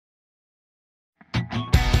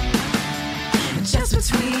Just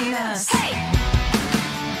between us. Hey.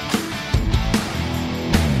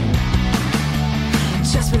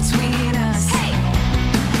 Just between us. Hey.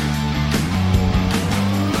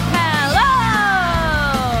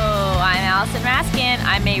 Hello! I'm Allison Raskin.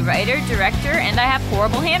 I'm a writer, director, and I have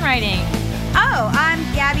horrible handwriting. Oh, I'm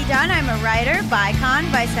Gabby Dunn. I'm a writer, bicon,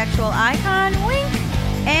 bisexual icon, wink,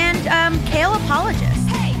 and kale apologist.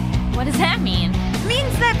 Hey, what does that mean? It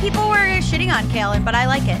means that people were shitting on kale, but I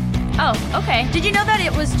like it. Oh, okay. Did you know that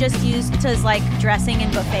it was just used as like dressing in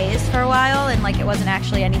buffets for a while, and like it wasn't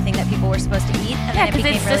actually anything that people were supposed to eat, and then it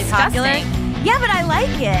became it's really disgusting. popular? Yeah, but I like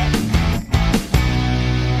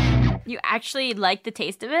it. You actually like the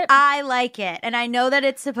taste of it? I like it, and I know that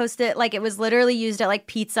it's supposed to like it was literally used at like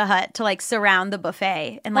Pizza Hut to like surround the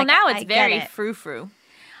buffet, and well, like now it's I very get it. frou-frou.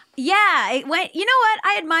 Yeah, it went. You know what?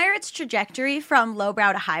 I admire its trajectory from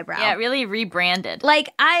lowbrow to highbrow. Yeah, it really rebranded. Like,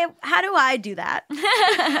 how do I do that?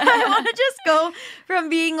 I want to just go from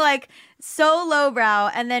being like so lowbrow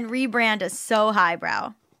and then rebrand as so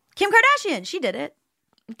highbrow. Kim Kardashian, she did it.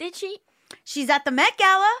 Did she? She's at the Met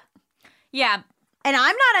Gala, Yeah, and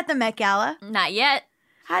I'm not at the Met Gala. not yet.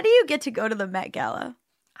 How do you get to go to the Met Gala?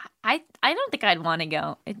 I don't think I'd want to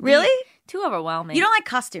go. It'd be Really? too overwhelming. You don't like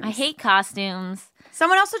costumes. I hate costumes.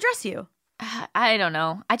 Someone else will dress you. I don't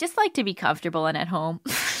know. I just like to be comfortable and at home.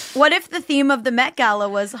 What if the theme of the Met Gala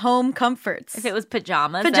was home comforts? If it was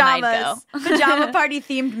pajamas, then I'd go. Pajama party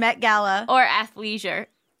themed Met Gala. Or athleisure.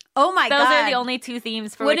 Oh my Those God. are the only two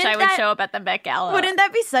themes for which Wouldn't I would that- show up at the Met Gala. Wouldn't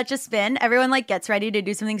that be such a spin? Everyone like gets ready to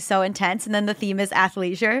do something so intense, and then the theme is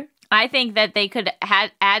athleisure. I think that they could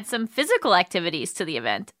add some physical activities to the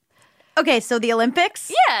event. Okay, so the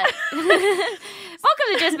Olympics? Yeah. Welcome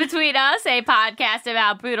to Just Between Us, a podcast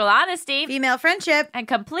about brutal honesty Female friendship. and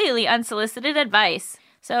completely unsolicited advice.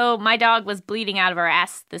 So my dog was bleeding out of her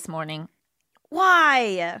ass this morning.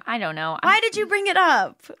 Why? I don't know. Why did you bring it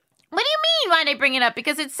up? What do you mean, why did I bring it up?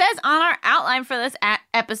 Because it says on our outline for this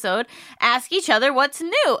episode, ask each other what's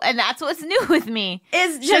new. And that's what's new with me.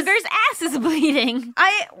 Is just, Sugar's ass is bleeding.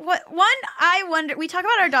 I wonder, we talk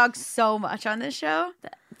about our dogs so much on this show.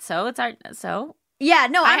 So it's our, so? Yeah,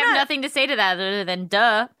 no, I I'm have not, nothing to say to that other than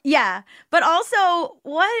duh. Yeah, but also,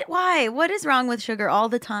 why? What is wrong with Sugar all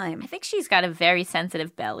the time? I think she's got a very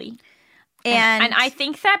sensitive belly. And I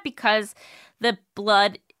think that because the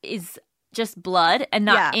blood is just blood and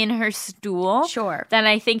not in her stool. Sure. Then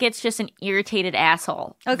I think it's just an irritated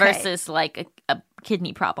asshole versus like a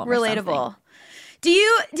kidney problem. relatable. Or something. Do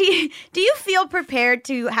you feel prepared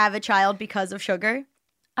to have a child because of Sugar?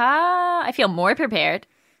 I feel more prepared.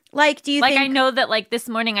 Like, do you Like, think... I know that, like, this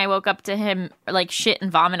morning I woke up to him, like, shit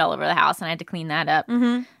and vomit all over the house, and I had to clean that up.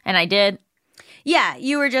 Mm-hmm. And I did. Yeah,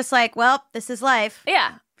 you were just like, well, this is life.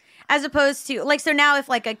 Yeah. As opposed to, like, so now if,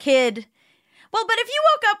 like, a kid... Well, but if you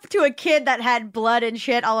woke up to a kid that had blood and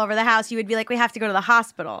shit all over the house, you would be like, we have to go to the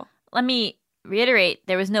hospital. Let me reiterate,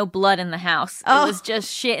 there was no blood in the house. Oh. It was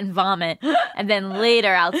just shit and vomit. And then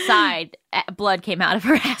later outside, blood came out of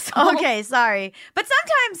her asshole. Okay, sorry. But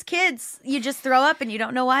sometimes kids, you just throw up and you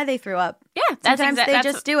don't know why they threw up. Yeah. Sometimes they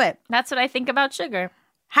just do it. That's what I think about Sugar.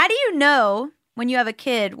 How do you know when you have a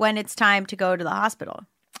kid when it's time to go to the hospital?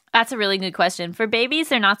 That's a really good question. For babies,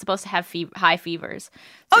 they're not supposed to have high fevers.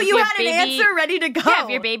 So if You your had an answer ready to go. Yeah, if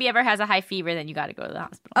your baby ever has a high fever, then you got to go to the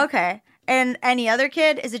hospital. Okay. And any other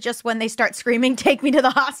kid? Is it just when they start screaming, take me to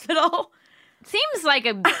the hospital?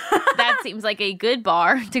 That seems like a good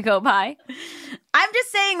bar to go by. I'm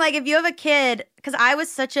just saying, like, if you have a kid, because I was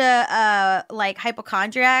such a, like,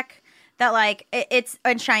 hypochondriac that, like, it's,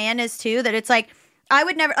 and Cheyenne is too, that it's like, I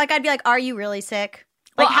would never, like, I'd be like, are you really sick?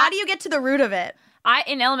 Like, Well, how do you get to the root of it?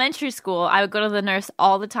 In elementary school, I would go to the nurse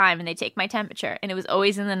all the time, and they'd take my temperature, and it was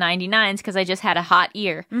always in the 99s because I just had a hot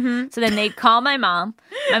ear. Mm-hmm. So then they'd call my mom.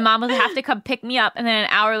 My mom would have to come pick me up, and then an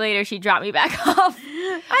hour later, she'd drop me back off.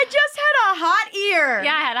 I just had a hot ear.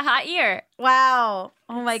 Yeah, I had a hot ear. Wow.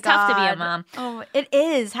 Oh my It's God. tough to be a mom. Oh, it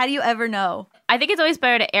is. How do you ever know? I think it's always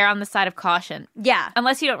better to err on the side of caution, Yeah.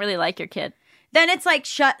 unless you don't really like your kid. Then it's like,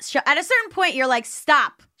 shut. At a certain point, you're like,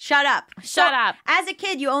 stop. Shut up. Shut up. As a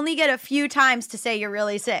kid, you only get a few times to say you're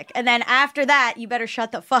really sick. And then after that, you better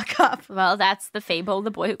shut the fuck up. Well, that's the fable of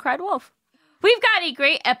the boy who cried wolf. We've got a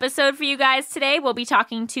great episode for you guys today. We'll be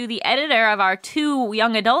talking to the editor of our 2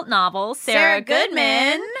 young adult novels, Sarah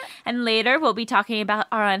Goodman. And later, we'll be talking about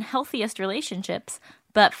our unhealthiest relationships.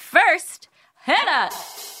 But first, hit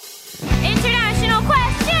us! International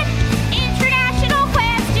question! International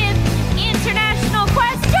question! International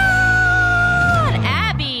question!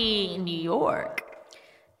 Abby, New York.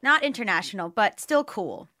 Not international, but still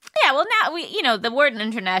cool. Yeah, well, now the word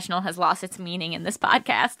international has lost its meaning in this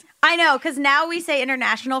podcast. I know, because now we say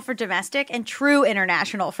international for domestic and true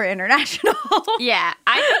international for international. Yeah,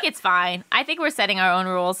 I think it's fine. I think we're setting our own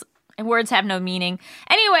rules, and words have no meaning.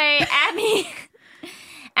 Anyway, Abby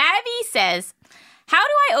says, how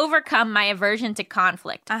do I overcome my aversion to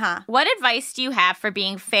conflict? What advice do you have for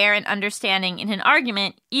being fair and understanding in an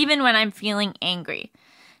argument, even when I'm feeling angry?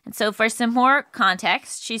 And so for some more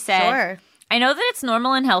context, she said, Sure. I know that it's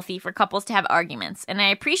normal and healthy for couples to have arguments, and I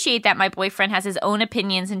appreciate that my boyfriend has his own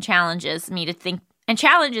opinions and challenges me to think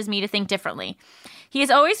differently. He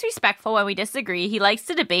is always respectful when we disagree, he likes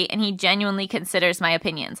to debate, and he genuinely considers my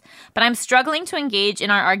opinions. But I'm struggling to engage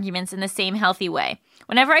in our arguments in the same healthy way.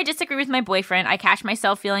 Whenever I disagree with my boyfriend, I catch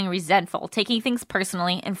myself feeling resentful, taking things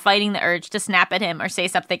personally, and fighting the urge to snap at him or say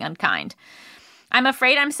something unkind. I'm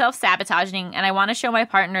afraid I'm self-sabotaging, and I want to show my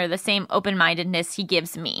partner the same open-mindedness he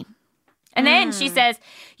gives me. And then she says,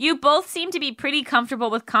 you both seem to be pretty comfortable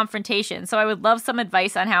with confrontation, so I would love some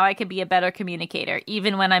advice on how I could be a better communicator,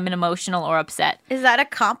 even when I'm emotional or upset. Is that a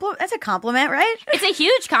compliment? That's a compliment, right? It's a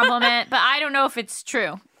huge compliment, but I don't know if it's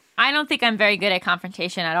true. I don't think I'm very good at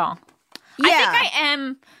confrontation at all. Yeah. I think I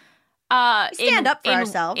am stand up for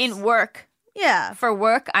ourselves. In work. Yeah. For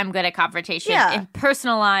work, I'm good at confrontation. Yeah. In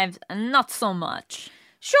personal lives, not so much.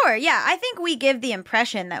 Sure, yeah. I think we give the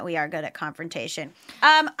impression that we are good at confrontation.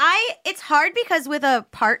 It's hard because with a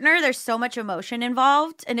partner, there's so much emotion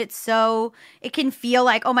involved, and it can feel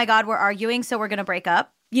like, oh my God, we're arguing, so we're going to break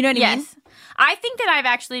up. You know what I mean? Yes. I think that I've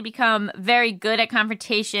actually become very good at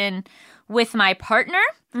confrontation with my partner,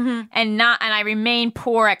 and I remain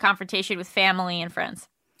poor at confrontation with family and friends.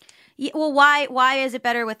 Yeah, well, why is it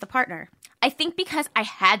better with the partner? I think because I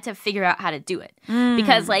had to figure out how to do it.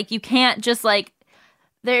 Because, you can't just,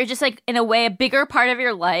 they're just, in a way, a bigger part of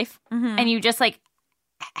your life, and you just,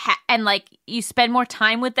 you spend more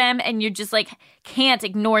time with them, and you just, can't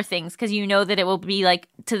ignore things because you know that it will be,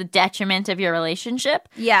 to the detriment of your relationship.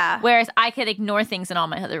 Yeah. Whereas I could ignore things in all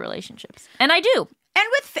my other relationships. And I do. And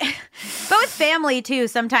but with family, too,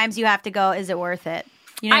 sometimes you have to go, is it worth it?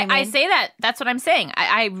 You know what I mean? I say that. That's what I'm saying.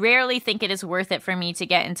 I rarely think it is worth it for me to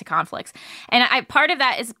get into conflicts. And part of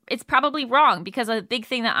that is it's probably wrong because a big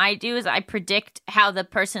thing that I do is I predict how the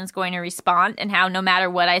person's going to respond and how no matter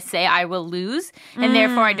what I say, I will lose. And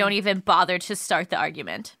therefore, I don't even bother to start the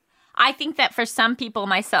argument. I think that for some people,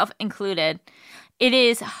 myself included, it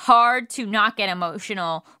is hard to not get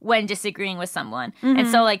emotional when disagreeing with someone. And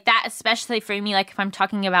so that, especially for me, if I'm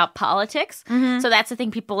talking about politics. So that's the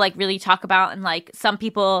thing people really talk about. And some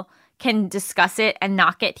people can discuss it and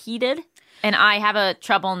not get heated. And I have a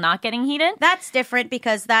trouble not getting heated. That's different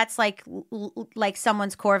because that's like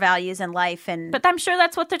someone's core values in life. But I'm sure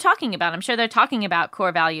that's what they're talking about. I'm sure they're talking about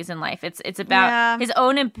core values in life. It's about his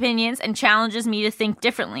own opinions and challenges me to think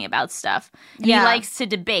differently about stuff. And he likes to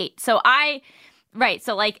debate. So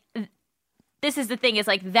this is the thing is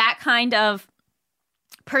that kind of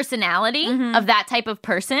personality of that type of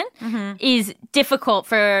person is difficult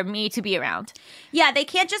for me to be around. Yeah, they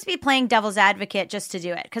can't just be playing devil's advocate just to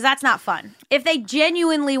do it because that's not fun. If they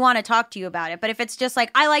genuinely want to talk to you about it, but if it's just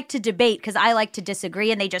I like to debate because I like to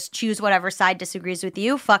disagree and they just choose whatever side disagrees with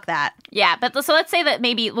you, fuck that. Yeah, but so let's say that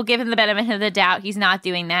maybe we'll give him the benefit of the doubt. He's not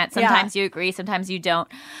doing that. Sometimes you agree, sometimes you don't.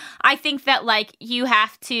 I think that you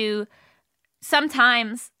have to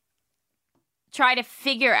sometimes try to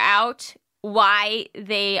figure out why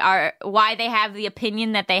they have the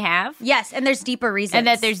opinion that they have. Yes, and there's deeper reasons. And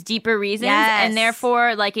that there's deeper reasons. Yes. And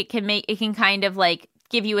therefore it can kind of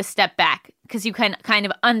give you a step back because you can kind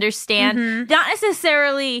of understand, not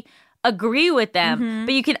necessarily agree with them,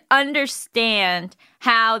 but you can understand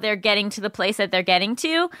how they're getting to the place that they're getting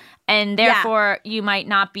to. And therefore you might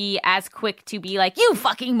not be as quick to be you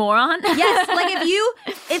fucking moron. Yes,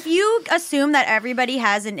 if you assume that everybody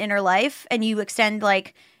has an inner life and you extend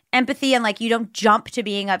empathy and you don't jump to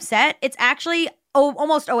being upset, it's actually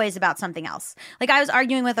almost always about something else. I was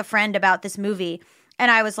arguing with a friend about this movie and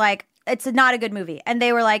I was like, it's not a good movie. And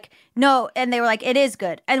they were like, no. And they were like, it is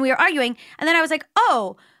good. And we were arguing. And then I was like,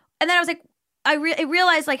 oh. And then I was like, I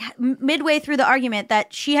realized midway through the argument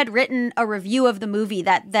that she had written a review of the movie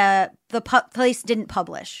that the place didn't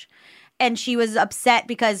publish. And she was upset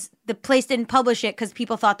because the place didn't publish it because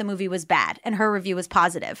people thought the movie was bad and her review was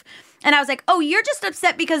positive. And I was like, oh, you're just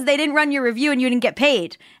upset because they didn't run your review and you didn't get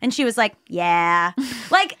paid. And she was like, yeah.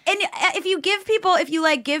 And if you give people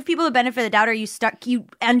the benefit of the doubt or you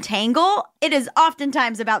untangle, it is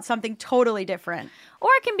oftentimes about something totally different. Or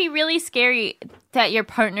it can be really scary that your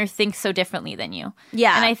partner thinks so differently than you.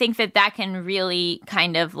 Yeah. And I think that can really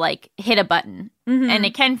kind of like hit a button. Mm-hmm. And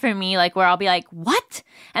it can for me, like where I'll be like, what?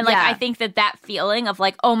 And like, Yeah. I think that feeling of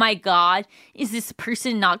like, oh my God, is this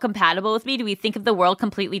person not compatible with me? Do we think of the world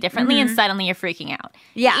completely differently? And suddenly you're freaking out.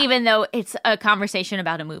 Mm-hmm. Yeah. Even though it's a conversation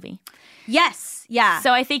about a movie. Yes. Yeah.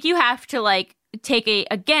 So I think you have to like take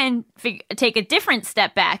a different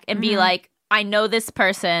step back and be like, I know this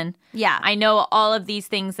person. Yeah. I know all of these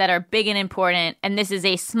things that are big and important, and this is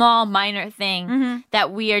a small, minor thing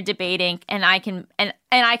that we are debating, and I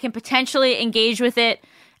can potentially engage with it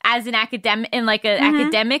as an academic in like an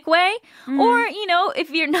academic way, or if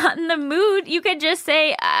you're not in the mood, you could just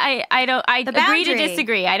say I agree to boundary.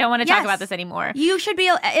 disagree. I don't want to talk Yes. about this anymore. You should be,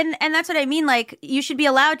 and that's what I mean. Like, you should be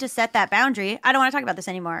allowed to set that boundary. I don't want to talk about this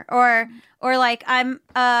anymore, or like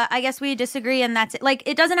I guess we disagree, and that's it. Like,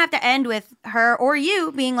 it doesn't have to end with her or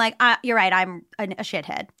you being like, you're right, I'm a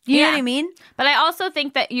shithead. You know what I mean? But I also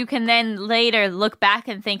think that you can then later look back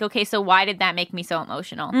and think, okay, so why did that make me so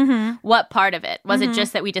emotional? What part of it? Was it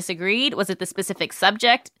just that we disagreed? Was it the specific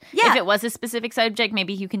subject? Yeah. If it was a specific subject,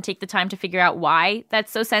 maybe you can take the time to figure out why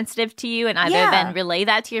that's so sensitive to you and either then relay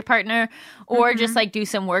that to your partner or just like do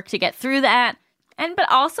some work to get through that.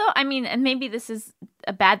 But also, I mean, and maybe this is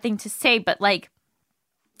a bad thing to say, but like,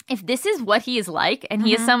 if this is what he is like and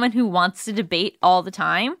he is someone who wants to debate all the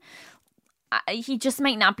time, he just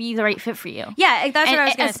might not be the right fit for you. Yeah, that's what I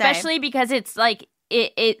was going to say. Especially because it's like,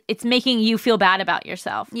 it's making you feel bad about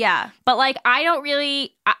yourself. Yeah. But like, I don't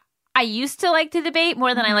really... I used to like to debate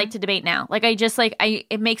more than I like to debate now. Like, I just like,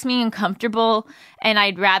 it makes me uncomfortable, and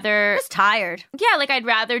I'd rather... Just tired. Yeah, like, I'd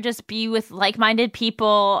rather just be with like-minded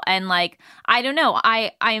people, and like, I don't know,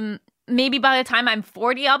 I'm... Maybe by the time I'm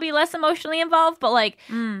 40, I'll be less emotionally involved. But like,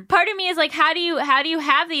 part of me is like, how do you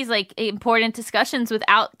have these like important discussions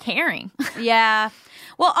without caring? Yeah.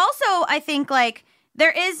 Well, also, I think like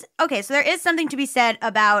there is something to be said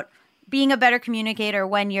about being a better communicator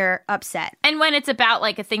when you're upset. And when it's about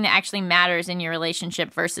like a thing that actually matters in your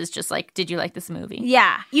relationship versus just like, did you like this movie?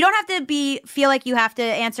 Yeah. You don't have to feel like you have to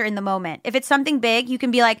answer in the moment. If it's something big, you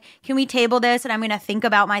can be like, can we table this? And I'm going to think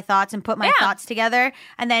about my thoughts and put my thoughts together.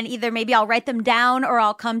 And then either maybe I'll write them down or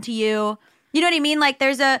I'll come to you. You know what I mean? Like,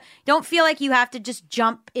 don't feel like you have to just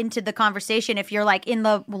jump into the conversation if you're like in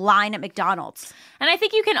the line at McDonald's. And I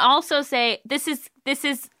think you can also say, this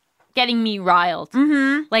is getting me riled.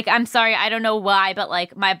 Like, I'm sorry, I don't know why, but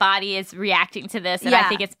like my body is reacting to this, and I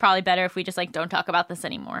think it's probably better if we just like don't talk about this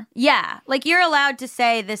anymore. Yeah. Like, you're allowed to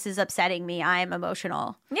say, this is upsetting me, I'm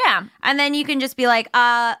emotional. Yeah. And then you can just be like,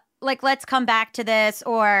 let's come back to this,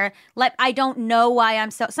 or I don't know why I'm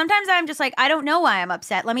so... Sometimes I'm just like, I don't know why I'm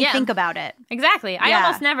upset. Let me think about it. Exactly. I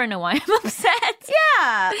almost never know why I'm upset.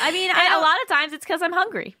 Yeah. I mean, and a lot of times it's because I'm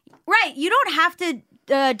hungry. Right. You don't have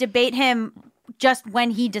to debate him just when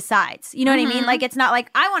he decides. You know what I mean? Like, it's not like,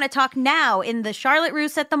 I want to talk now in the Charlotte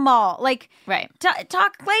Russe at the mall. Like, right.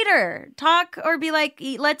 Talk later. Talk, or be like,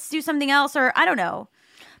 let's do something else, or I don't know.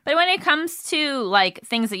 But when it comes to like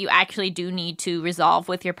things that you actually do need to resolve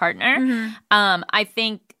with your partner, I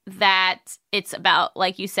think that it's about,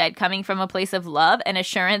 like you said, coming from a place of love and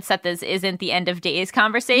assurance that this isn't the end of days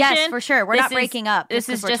conversation. Yes, for sure. We're not breaking up. This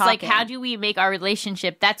is just like, how do we make our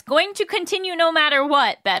relationship that's going to continue no matter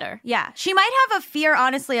what better? Yeah. She might have a fear,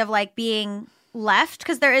 honestly, of like being left,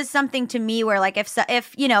 because there is something to me where like if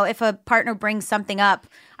a partner brings something up,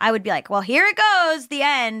 I would be like, well, here it goes, the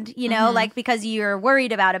end, like, because you're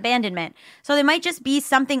worried about abandonment. So there might just be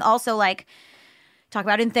something also like talk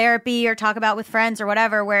about in therapy or talk about with friends or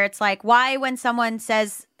whatever, where it's like, why when someone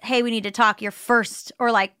says, hey, we need to talk, your first, or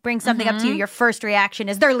like bring something up to you, your first reaction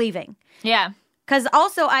is they're leaving. Yeah. Because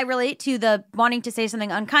also I relate to the wanting to say something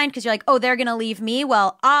unkind, because you're like, oh, they're going to leave me.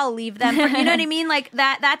 Well, I'll leave them. You know what I mean? Like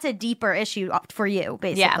that's a deeper issue for you,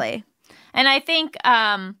 basically. Yeah. And I think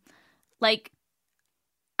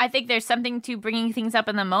I think there's something to bringing things up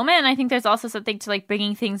in the moment, and I think there's also something to like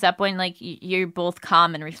bringing things up when like you're both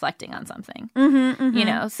calm and reflecting on something.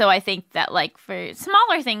 So I think that like for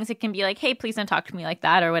smaller things, it can be like, hey, please don't talk to me like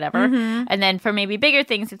that, or whatever. And then for maybe bigger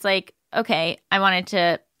things, it's like, okay, I wanted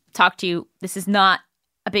to talk to you. This is not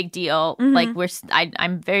a big deal. Like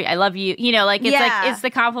I love you. Like it's like it's the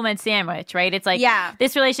compliment sandwich, right? It's like,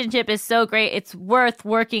 this relationship is so great. It's worth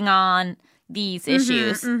working on these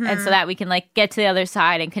issues, and so that we can like get to the other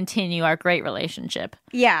side and continue our great relationship.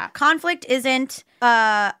 Yeah, conflict isn't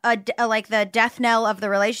like the death knell of the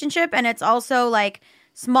relationship, and it's also like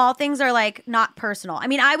small things are like not personal. I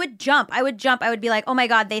mean, I would jump. I would be like, oh my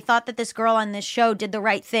God, they thought that this girl on this show did the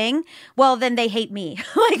right thing. Well, then they hate me.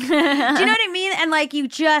 Like, do you know what I mean? And like, you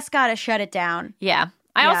just gotta shut it down. Yeah.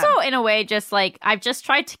 I also, in a way, just like, I've just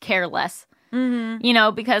tried to care less. you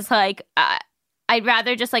know, because like I'd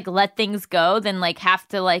rather just like let things go than like have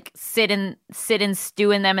to like sit and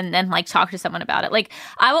stew in them and then like talk to someone about it. Like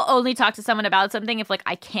I will only talk to someone about something if like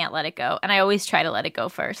I can't let it go, and I always try to let it go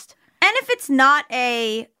first. And if it's not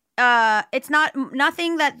not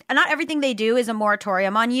everything they do is a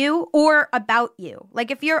moratorium on you or about you.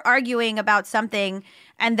 Like if you're arguing about something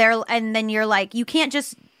and then you're like, you can't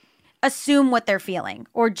just assume what they're feeling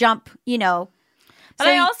or jump, you know. But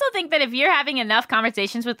I also think that if you're having enough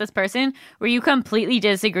conversations with this person where you completely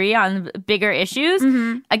disagree on bigger issues,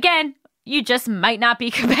 again, you just might not be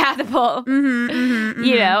compatible,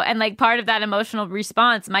 you know, and like part of that emotional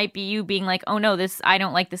response might be you being like, oh no, I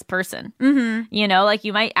don't like this person, you know, like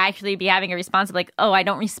you might actually be having a response of like, oh, I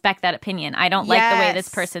don't respect that opinion. I don't like the way this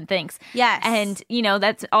person thinks. Yes. And, you know,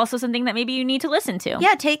 that's also something that maybe you need to listen to.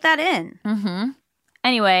 Yeah, take that in.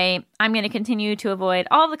 Anyway, I'm going to continue to avoid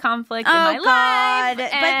all the conflict in my God.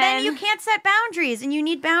 life. But then you can't set boundaries, and you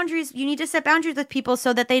need boundaries. You need to set boundaries with people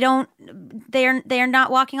so that they are not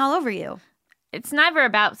walking all over you. It's never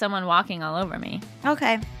about someone walking all over me.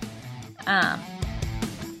 Okay. Yeah,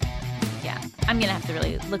 I'm going to have to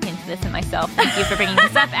really look into this in myself. Thank you for bringing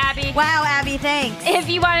this up, Abby. Wow, Abby, thanks. If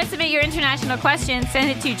you want to submit your international questions, send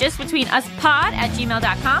it to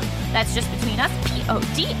justbetweenuspod@gmail.com. That's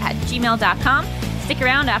justbetweenuspod@gmail.com. Stick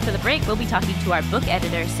around after the break. We'll be talking to our book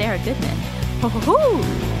editor, Sarah Goodman.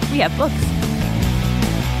 We have books.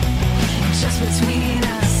 Just between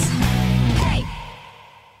us. Hey.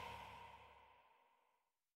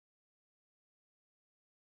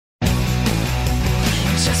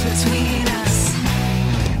 Just between us.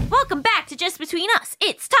 Welcome back to Just Between Us.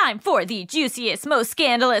 It's time for the juiciest, most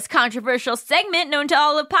scandalous, controversial segment known to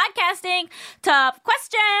all of podcasting. Tough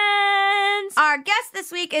questions. Our guest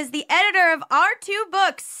this week is the editor of our two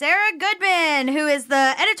books, Sarah Goodman, who is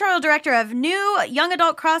the editorial director of new young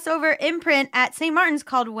adult crossover imprint at St. Martin's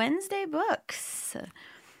called Wednesday Books.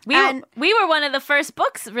 We were one of the first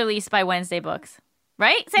books released by Wednesday Books.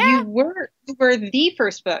 Right, Sarah? You were the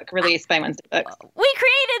first book released by Wednesday Books. We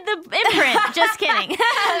created the imprint. Just kidding.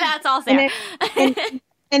 That's all, Sarah.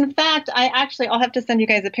 In fact, I'll have to send you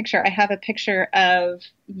guys a picture. I have a picture of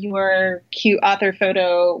your cute author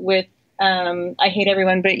photo with I Hate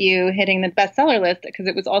Everyone But You hitting the bestseller list because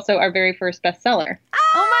it was also our very first bestseller.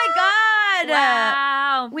 Oh my God.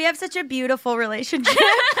 Wow. We have such a beautiful relationship.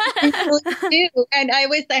 We really do. And I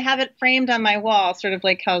have it framed on my wall, sort of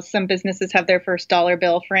like how some businesses have their first dollar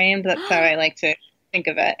bill framed. That's how I like to think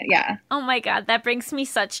of it. Yeah. Oh my God, that brings me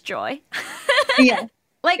such joy. Yeah.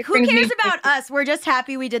 Like, who cares about us? We're just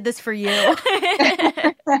happy we did this for you. Well,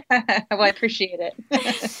 I appreciate it.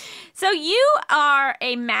 So you are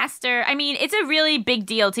a master. I mean, it's a really big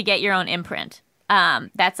deal to get your own imprint.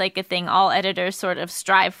 That's like a thing all editors sort of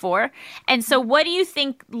strive for. And so what do you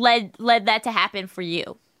think led that to happen for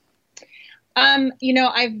you? You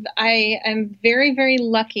know, I am very, very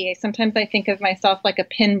lucky. Sometimes I think of myself like a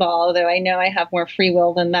pinball, although I know I have more free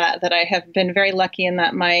will than that I have been very lucky in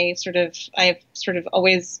that I've sort of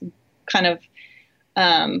always kind of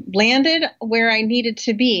landed where I needed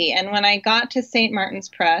to be. And when I got to St. Martin's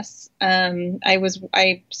Press,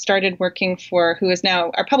 I started working for who is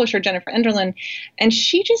now our publisher, Jennifer Enderlin, and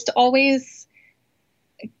she just always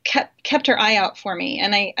kept her eye out for me.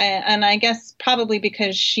 And I guess probably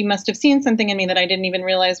because she must have seen something in me that I didn't even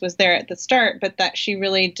realize was there at the start, but that she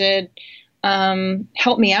really did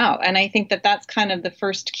help me out. And I think that that's kind of the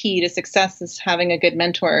first key to success is having a good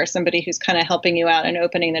mentor or somebody who's kind of helping you out and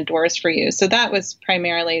opening the doors for you. So that was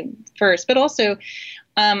primarily first, but also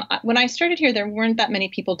when I started here, there weren't that many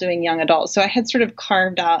people doing young adults. So I had sort of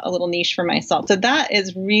carved out a little niche for myself. So that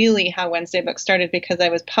is really how Wednesday Books started, because I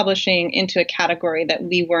was publishing into a category that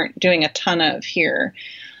we weren't doing a ton of here.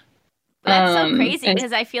 That's so crazy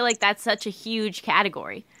because I feel like that's such a huge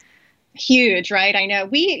category. Huge, right? I know.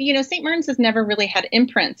 St. Martin's has never really had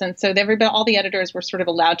imprints. And so all the editors were sort of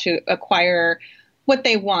allowed to acquire what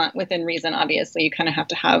they want within reason. Obviously, you kind of have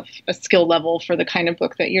to have a skill level for the kind of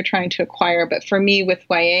book that you're trying to acquire. But for me with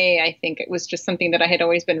YA, I think it was just something that I had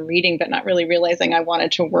always been reading, but not really realizing I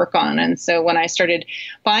wanted to work on. And so when I started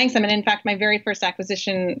buying some, and in fact, my very first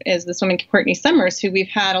acquisition is this woman, Courtney Summers, who we've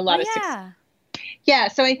had a lot of success. Yeah,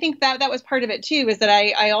 so I think that was part of it too, is that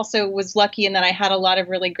I also was lucky in that I had a lot of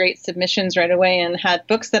really great submissions right away and had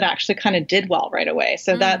books that actually kind of did well right away.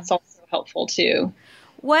 So that's also helpful too.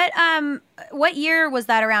 What year was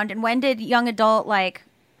that around, and when did young adult,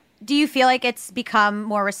 do you feel like it's become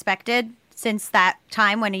more respected since that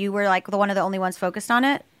time when you were one of the only ones focused on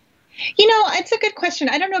it? It's a good question.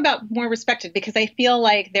 I don't know about more respected, because I feel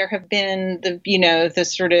like there have been the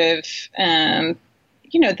sort of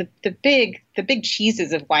the big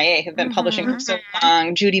cheeses of YA have been publishing for so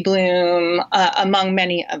long. Judy Blume, among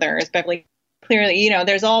many others, Beverly. Clearly,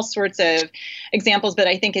 there's all sorts of examples, but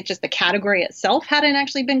I think it's just the category itself hadn't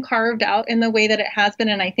actually been carved out in the way that it has been.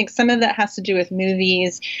 And I think some of that has to do with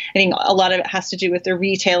movies. I think a lot of it has to do with the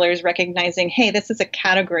retailers recognizing, hey, this is a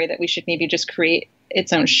category that we should maybe just create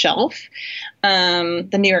its own shelf.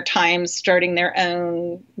 The New York Times starting their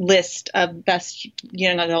own list of best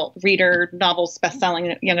young adult reader novels,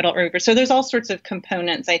 best-selling young adult readers. So there's all sorts of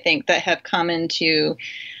components, I think, that have come into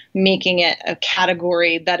making it a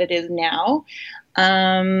category that it is now.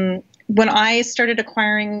 When I started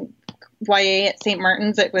acquiring YA at St.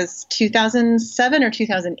 Martin's, it was 2007 or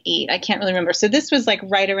 2008. I can't really remember. So this was like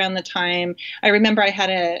right around the time. I remember I had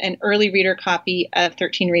an early reader copy of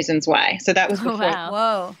 13 Reasons Why. So that was before. Wow.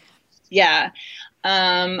 Whoa. Yeah.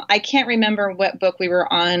 I can't remember what book we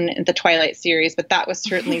were on in the Twilight series, but that was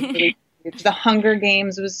certainly really The Hunger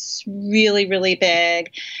Games was really, really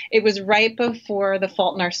big. It was right before The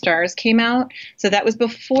Fault in Our Stars came out. So that was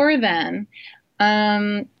before then.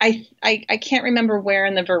 I can't remember where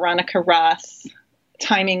in the Veronica Ross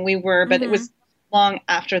timing we were, but it was long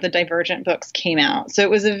after the Divergent books came out. So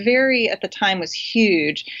it was at the time was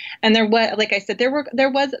huge. And there was, like I said, there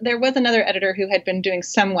was another editor who had been doing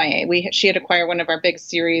some YA. She had acquired one of our big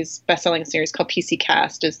best-selling series called PC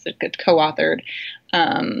Cast, is the co-authored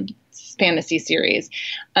fantasy series.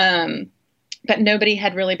 But nobody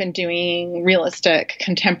had really been doing realistic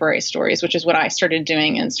contemporary stories, which is what I started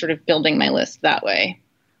doing and sort of building my list that way.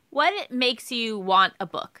 What makes you want a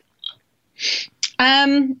book?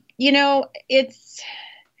 It's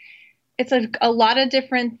a lot of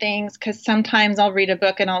different things, because sometimes I'll read a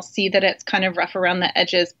book and I'll see that it's kind of rough around the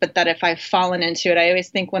edges, but that if I've fallen into it, I always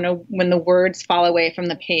think when the words fall away from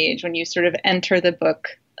the page, when you sort of enter the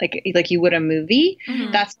book like you would a movie,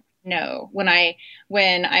 that's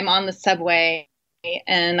when I'm on the subway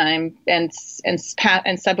and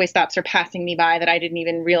subway stops are passing me by that I didn't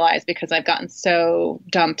even realize because I've gotten so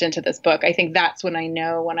dumped into this book. I think that's when I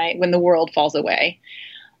know when the world falls away.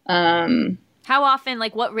 How often,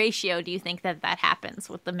 what ratio do you think that happens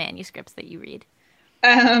with the manuscripts that you read?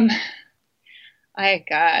 I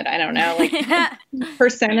don't know,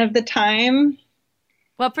 percent of the time.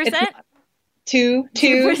 What percent?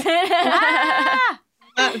 2%. Ah!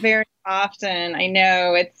 Not very often. I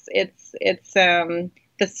know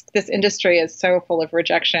this industry is so full of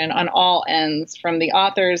rejection on all ends, from the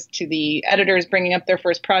authors to the editors bringing up their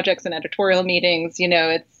first projects and editorial meetings.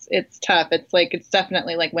 It's tough. It's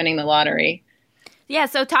definitely like winning the lottery. Yeah.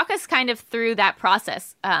 So talk us kind of through that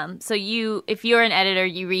process. So if you're an editor,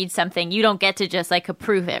 you read something, you don't get to just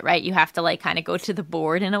approve it, right? You have to kind of go to the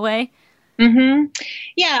board in a way. Mm-hmm.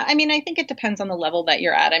 Yeah. I mean, I think it depends on the level that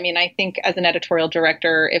you're at. I mean, I think as an editorial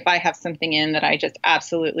director, if I have something in that I just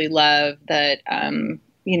absolutely love, that,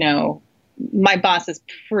 my boss is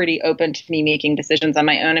pretty open to me making decisions on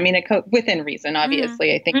my own. I mean, within reason,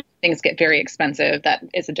 obviously. I think things get very expensive. That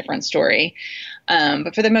is a different story.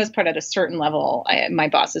 But for the most part, at a certain level, my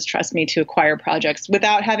bosses trust me to acquire projects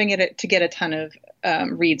without having to get a ton of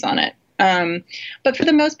reads on it. But for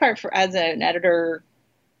the most part, as an editor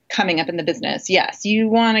coming up in the business, yes, you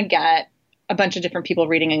want to get a bunch of different people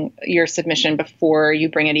reading your submission before you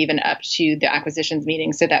bring it even up to the acquisitions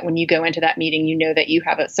meeting, so that when you go into that meeting, you know that you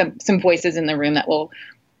have some voices in the room that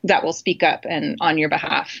will speak up and on your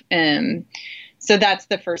behalf. So that's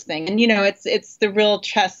the first thing. And it's the real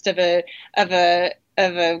trust of a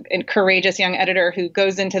courageous young editor who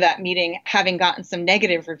goes into that meeting having gotten some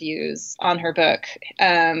negative reviews on her book,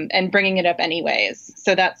 and bringing it up anyways.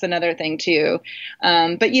 So that's another thing too.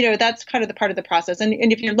 But that's kind of the part of the process. And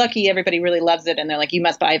if you're lucky, everybody really loves it and they're like, you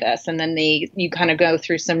must buy this. And then you kind of go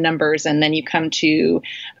through some numbers, and then you come to,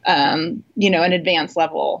 an advanced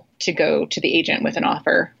level to go to the agent with an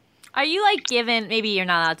offer. Are you given, maybe you're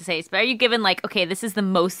not allowed to say this, but are you given okay, this is the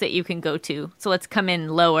most that you can go to, so let's come in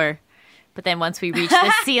lower? But then once we reach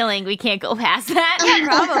the ceiling, we can't go past that.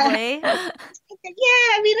 Probably. Yeah,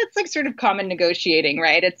 I mean, it's sort of common negotiating,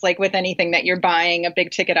 right? It's like with anything that you're buying, a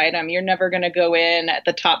big ticket item, you're never going to go in at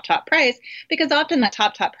the top price, because often that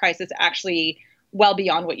top price is actually well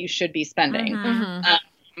beyond what you should be spending. Mm-hmm.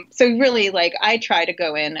 So really, I try to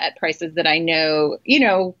go in at prices that I know,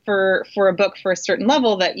 for a book for a certain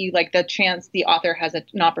level, that you the chance the author has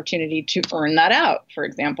an opportunity to earn that out, for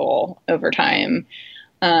example, over time.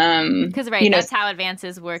 Because that's how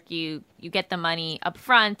advances work. You get the money up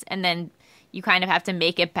front, and then you kind of have to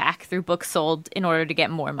make it back through books sold in order to get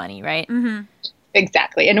more money, right? Mm-hmm.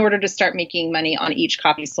 Exactly. In order to start making money on each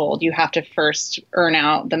copy sold, you have to first earn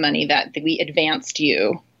out the money that we advanced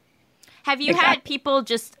you. Have you had people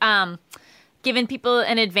just given people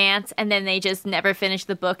an advance and then they just never finish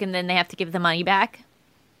the book and then they have to give the money back?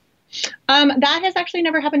 That has actually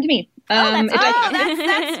never happened to me.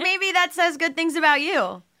 That's maybe that says good things about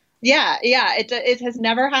you. Yeah, it has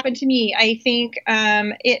never happened to me. I think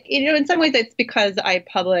in some ways it's because I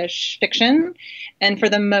publish fiction, and for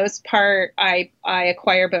the most part, I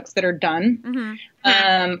acquire books that are done. Mm-hmm.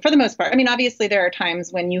 For the most part, I mean, obviously there are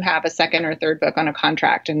times when you have a second or third book on a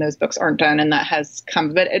contract and those books aren't done, and that has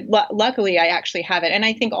come. But luckily, I actually have it, and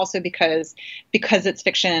I think also because it's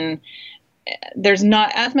fiction, there's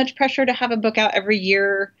not as much pressure to have a book out every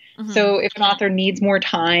year. Mm-hmm. So if an author needs more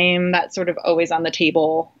time, that's sort of always on the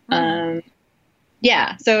table. Mm-hmm.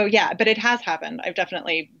 But it has happened. I've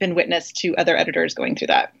definitely been witness to other editors going through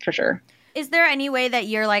that for sure. Is there any way that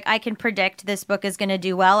you're like, I can predict this book is going to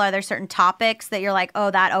do well? Are there certain topics that you're like,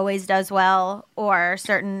 oh, that always does well, or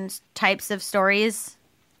certain types of stories?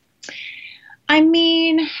 I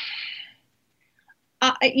mean,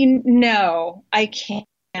 no, I can't.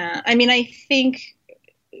 I mean, I think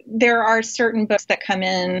there are certain books that come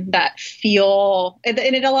in that feel, and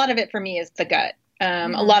a lot of it for me is the gut.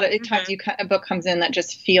 A lot of times a book comes in that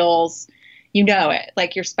just feels, it,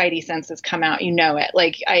 like your spidey senses come out, it.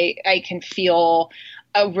 Like I can feel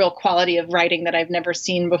a real quality of writing that I've never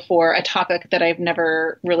seen before, a topic that I've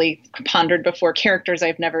never really pondered before, characters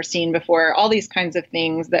I've never seen before, all these kinds of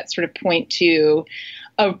things that sort of point to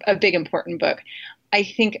a big, important book. I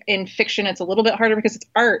think in fiction, it's a little bit harder because it's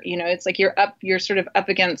art, it's like you're sort of up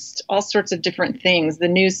against all sorts of different things, the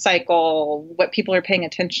news cycle, what people are paying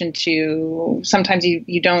attention to. Sometimes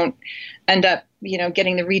you don't end up,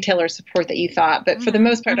 getting the retailer support that you thought, but for the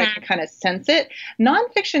most part, I can kind of sense it.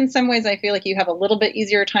 Nonfiction, in some ways, I feel like you have a little bit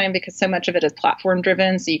easier time because so much of it is platform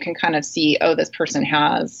driven. So you can kind of see, oh, this person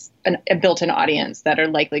has a built-in audience that are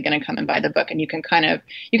likely going to come and buy the book. And you can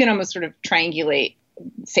almost sort of triangulate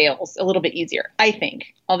sales a little bit easier, I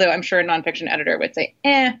think. Although I'm sure a nonfiction editor would say,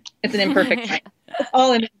 it's an imperfect science. It's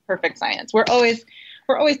all an imperfect science. We're always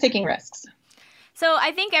taking risks. So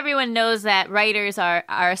I think everyone knows that writers are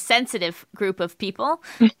a sensitive group of people.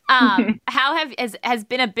 How has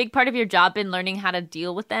been a big part of your job been learning how to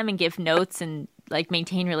deal with them and give notes and like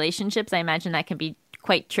maintain relationships? I imagine that can be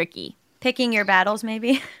quite tricky. Picking your battles,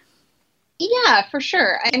 maybe. Yeah, for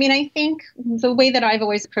sure. I mean, I think the way that I've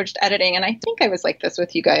always approached editing, and I think I was like this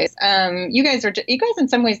with you guys. You guys in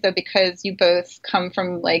some ways though, because you both come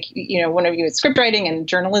from like, one of you is script writing and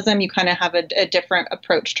journalism, you kind of have a different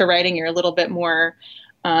approach to writing. You're a little bit more,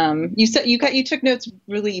 you said you took notes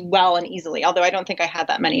really well and easily, although I don't think I had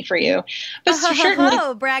that many for you. But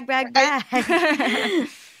certainly, brag.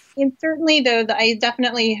 And certainly, though, I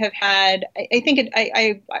definitely have had. I think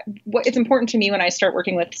it's important to me when I start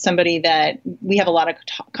working with somebody that we have a lot of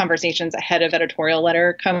conversations ahead of editorial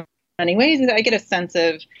letter come. Anyways, I get a sense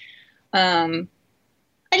of. I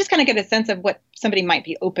just kind of get a sense of what somebody might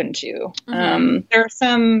be open to. Mm-hmm. There are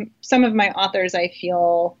some of my authors I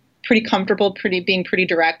feel pretty comfortable, being pretty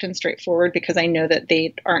direct and straightforward because I know that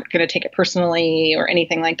they aren't going to take it personally or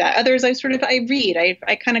anything like that. Others I read.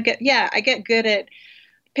 I kind of get good at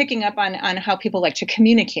picking up on how people like to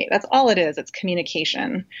communicate. That's all it is. It's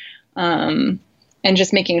communication. And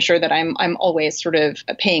just making sure that I'm always sort of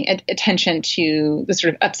paying attention to the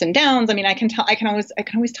sort of ups and downs. I mean, I can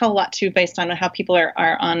always tell a lot too based on how people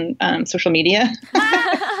are on social media.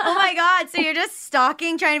 Oh my God. So you're just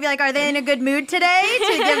stalking, trying to be like, are they in a good mood today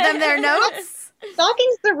to give them their notes?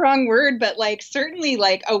 Stalking's the wrong word, but like certainly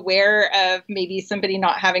like aware of maybe somebody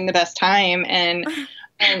not having the best time and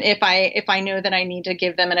if I know that I need to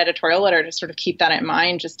give them an editorial letter to sort of keep that in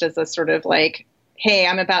mind, just as a sort of like, hey,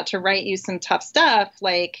 I'm about to write you some tough stuff.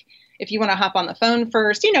 Like, if you want to hop on the phone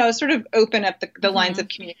first, sort of open up the lines of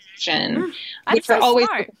communication, which are always.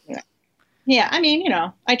 Yeah, I mean,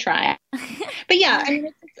 I try. But yeah, I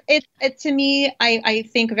mean, it to me, I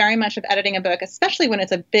think very much of editing a book, especially when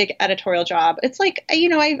it's a big editorial job. It's like,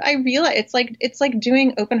 I realize it's like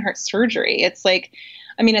doing open heart surgery. It's like,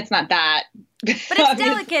 I mean, it's not that. But it's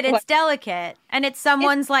delicate. It's delicate. And it's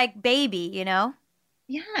someone's like baby,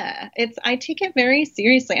 Yeah. I take it very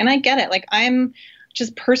seriously. And I get it. Like I'm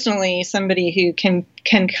just personally somebody who can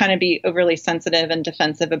kind of be overly sensitive and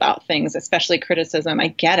defensive about things, especially criticism. I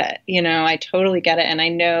get it. I totally get it. And I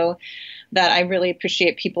know that I really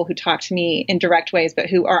appreciate people who talk to me in direct ways, but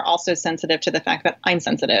who are also sensitive to the fact that I'm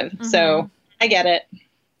sensitive. Mm-hmm. So I get it.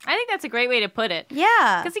 I think that's a great way to put it.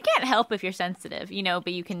 Yeah. Because you can't help if you're sensitive,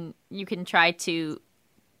 but you can try to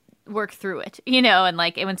work through it, and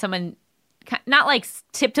like when someone not like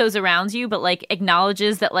tiptoes around you, but like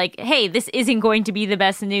acknowledges that like, hey, this isn't going to be the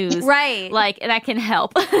best news. Right. Like that can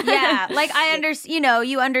help. Yeah. Like I understand,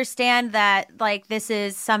 you understand that like this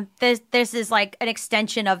is like an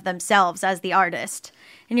extension of themselves as the artist.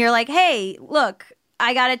 And you're like, hey, look,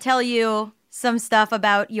 I got to tell you some stuff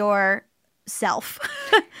about yourself.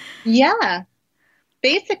 Yeah.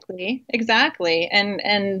 Basically, exactly. And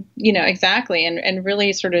exactly. And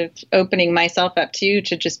really sort of opening myself up to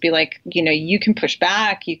just be like, you can push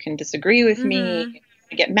back, you can disagree with me, you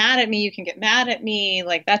can get mad at me, you can get mad at me.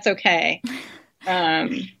 Like, that's okay. Have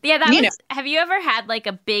you ever had like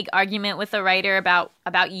a big argument with a writer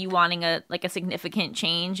about you wanting a significant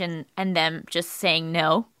change and them just saying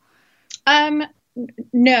no?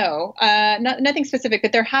 No, nothing specific,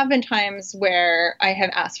 but there have been times where I have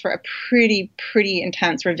asked for a pretty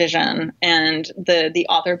intense revision and the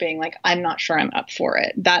author being like, I'm not sure I'm up for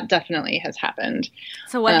it. That definitely has happened.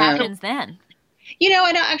 So what happens then?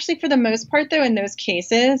 And actually for the most part though, in those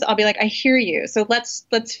cases, I'll be like, I hear you. So let's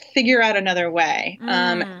figure out another way.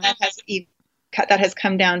 That has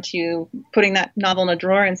come down to putting that novel in a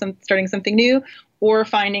drawer and starting something new, or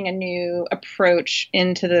finding a new approach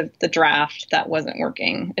into the draft that wasn't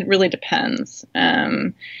working. It really depends.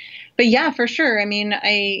 But yeah, for sure. I mean,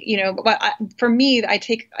 for me, I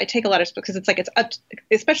take a lot of books because it's like, it's up,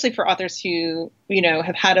 especially for authors who,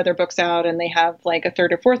 have had other books out and they have like a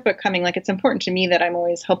third or fourth book coming. Like, it's important to me that I'm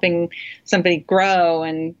always helping somebody grow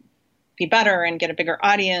and be better and get a bigger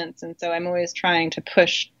audience. And so I'm always trying to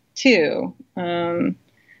push too.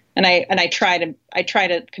 And I try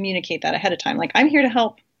to communicate that ahead of time. Like, I'm here to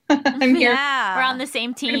help. I'm here. Yeah. We're on the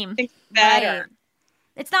same team. Better. Right.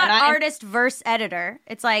 It's not artist versus editor.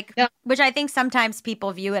 It's like, which I think sometimes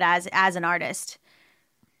people view it as an artist.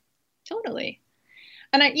 Totally.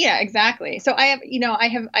 And exactly. So I've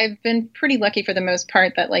been pretty lucky for the most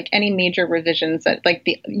part that like any major revisions that like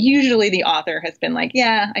usually the author has been like,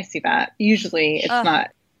 yeah, I see that. Usually it's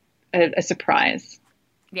not a surprise.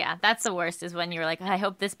 Yeah, that's the worst is when you're like, I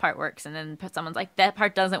hope this part works. And then someone's like, that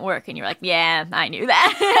part doesn't work. And you're like, yeah, I knew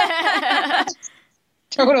that.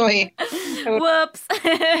 Totally. Whoops.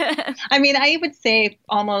 I mean, I would say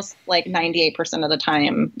almost like 98% of the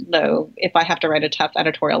time, though, if I have to write a tough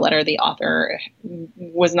editorial letter, the author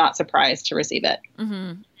was not surprised to receive it.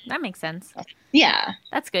 Mm-hmm. That makes sense. Yeah.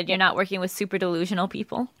 That's good. You're not working with super delusional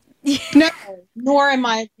people. No, nor am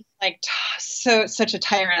I like such a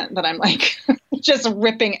tyrant that I'm like just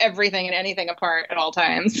ripping everything and anything apart at all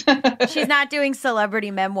times. She's not doing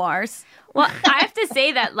celebrity memoirs. Well, I have to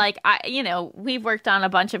say that like we've worked on a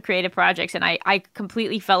bunch of creative projects and I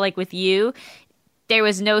completely felt like with you there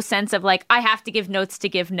was no sense of like I have to give notes to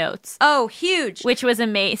give notes. Oh, huge. Which was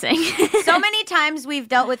amazing. So many times we've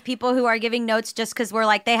dealt with people who are giving notes just because we're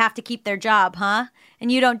like they have to keep their job, huh?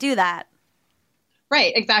 And you don't do that.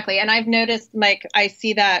 Right, exactly. And I've noticed, like, I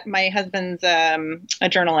see that my husband's a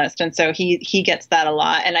journalist, and so he gets that a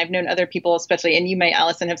lot. And I've known other people, especially, and you might,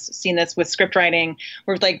 Allison, have seen this with script writing,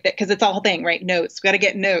 where like, because it's all thing, right? Notes, we got to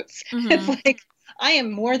get notes. Mm-hmm. It's like, I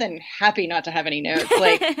am more than happy not to have any notes.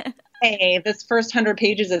 Like, hey, this first 100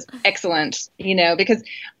 pages is excellent, because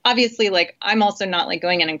obviously, like, I'm also not like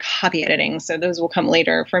going in and copy editing, so those will come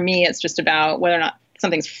later. For me, it's just about whether or not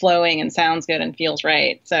something's flowing and sounds good and feels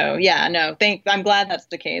right. So yeah, no, I'm glad that's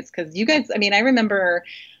the case because you guys, I mean, I remember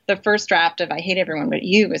the first draft of I Hate Everyone But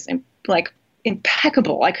You was like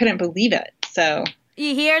impeccable. I couldn't believe it. So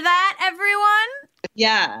you hear that, everyone?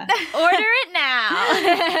 Yeah. Order it now.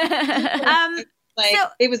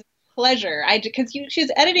 It was a pleasure. Because she's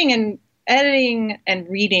editing and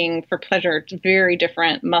reading for pleasure. It's very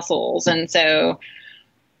different muscles. And so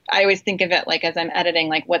I always think of it like as I'm editing,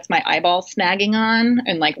 like what's my eyeball snagging on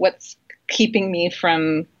and like what's keeping me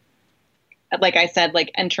from, like I said,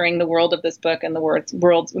 like entering the world of this book and the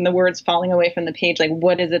words falling away from the page. Like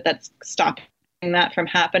what is it that's stopping that from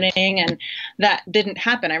happening? And that didn't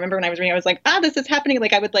happen. I remember when I was reading, I was like, this is happening.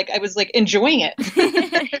 Like I was like enjoying it.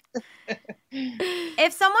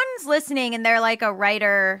 If someone's listening and they're like a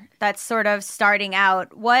writer that's sort of starting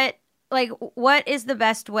out, what is the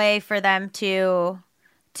best way for them to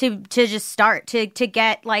just start to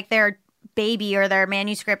get like their baby or their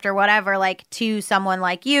manuscript or whatever, like to someone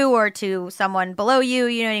like you or to someone below you,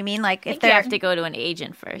 you know what I mean? Like if they have to go to an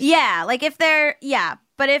agent first. Yeah. Like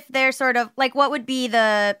but if they're sort of like, what would be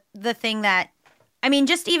the thing that, I mean,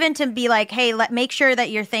 just even to be like, hey, make sure that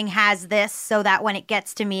your thing has this so that when it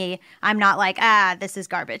gets to me, I'm not like, this is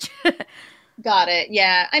garbage. Got it.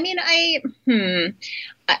 Yeah. I mean,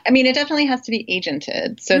 it definitely has to be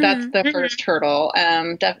agented. So that's the first hurdle.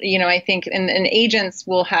 I think and agents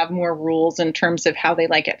will have more rules in terms of how they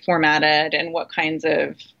like it formatted and what kinds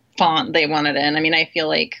of font they want it in. I mean, I feel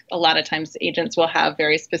like a lot of times agents will have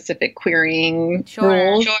very specific querying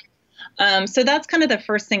rules. So that's kind of the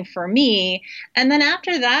first thing for me. And then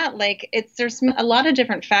after that, like there's a lot of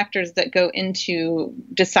different factors that go into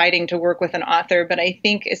deciding to work with an author. But I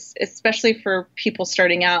think especially for people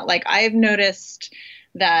starting out, like I've noticed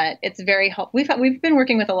that it's very helpful. We've been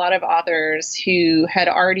working with a lot of authors who had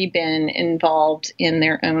already been involved in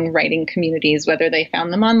their own writing communities, whether they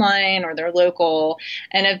found them online or they're local,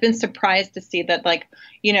 and have been surprised to see that, like,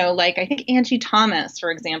 you know, like I think Angie Thomas,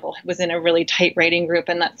 for example, was in a really tight writing group,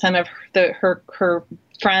 and that some of her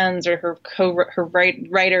friends or her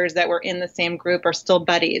writers that were in the same group are still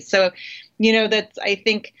buddies. So, you know, I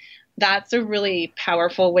think that's a really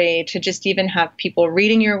powerful way to just even have people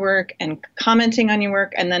reading your work and commenting on your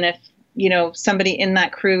work. And then if, you know, somebody in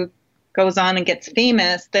that crew goes on and gets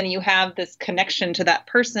famous, then you have this connection to that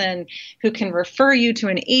person who can refer you to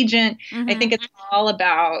an agent. Mm-hmm. I think it's all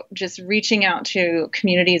about just reaching out to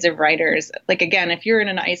communities of writers. Like, again, if you're in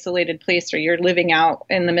an isolated place or you're living out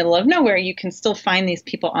in the middle of nowhere, you can still find these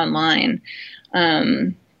people online.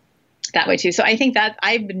 That way too. So I think that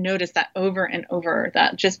I've noticed that over and over,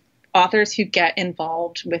 that just authors who get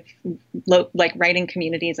involved with like writing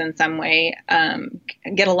communities in some way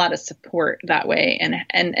get a lot of support that way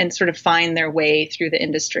and sort of find their way through the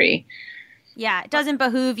industry. Yeah, it doesn't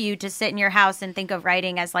behoove you to sit in your house and think of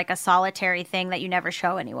writing as like a solitary thing that you never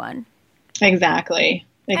show anyone. Exactly.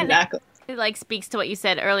 It like speaks to what you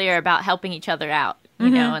said earlier about helping each other out, you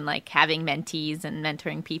know, and like having mentees and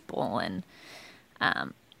mentoring people and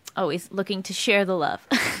always looking to share the love.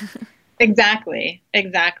 Exactly.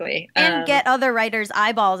 And get other writers'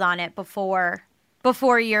 eyeballs on it before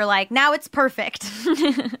you're like, now it's perfect.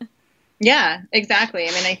 Yeah, exactly.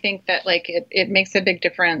 I mean, I think that like it makes a big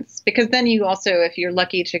difference, because then you also, if you're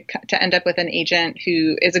lucky to end up with an agent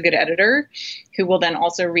who is a good editor, who will then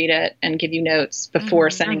also read it and give you notes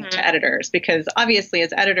before sending it to editors, because obviously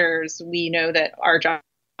as editors, we know that our job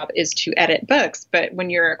is to edit books, but when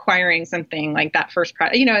you're acquiring something like that first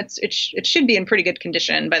product, you know, it should be in pretty good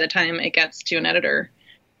condition by the time it gets to an editor.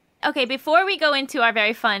 Okay, before we go into our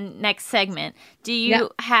very fun next segment, do you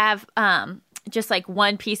have just like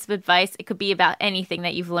one piece of advice? It could be about anything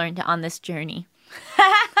that you've learned on this journey.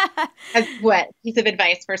 What piece of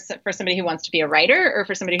advice for somebody who wants to be a writer, or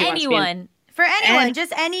for somebody who wants to be for anyone,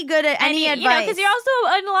 just any advice. You know, because you're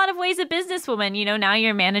also in a lot of ways a businesswoman. You know, now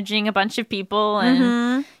you're managing a bunch of people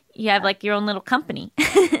and you have like your own little company.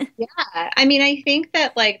 Yeah. I mean, I think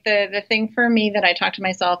that like the thing for me that I talk to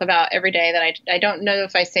myself about every day, that I don't know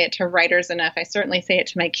if I say it to writers enough. I certainly say it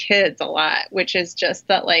to my kids a lot, which is just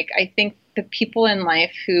that like, I think the people in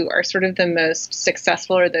life who are sort of the most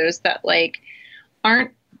successful are those that like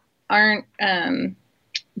aren't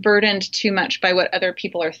burdened too much by what other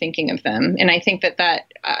people are thinking of them. And I think that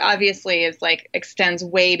obviously is like extends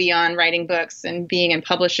way beyond writing books and being in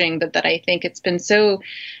publishing, but that I think it's been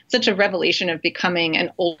such a revelation of becoming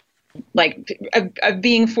an old, like of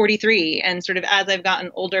being 43, and sort of as I've gotten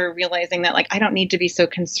older, realizing that like I don't need to be so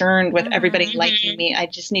concerned with everybody liking me. I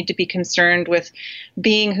just need to be concerned with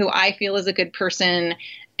being who I feel is a good person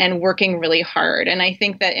and working really hard. And I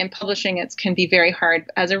think that in publishing, it can be very hard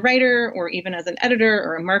as a writer or even as an editor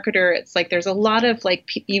or a marketer. It's like there's a lot of like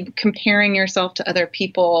you comparing yourself to other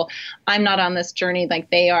people. I'm not on this journey like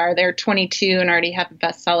they are. They're 22 and already have a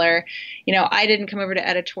bestseller. You know, I didn't come over to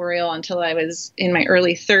editorial until I was in my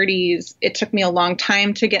early 30s. It took me a long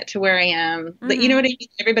time to get to where I am. But you know what I mean?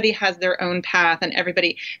 Everybody has their own path, and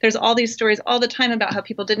there's all these stories all the time about how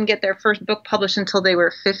people didn't get their first book published until they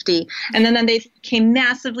were 50. And then they became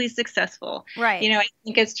massively successful. Right. You know, I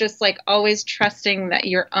think it's just like always trusting that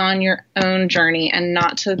you're on your own journey and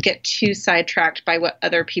not to get too sidetracked by what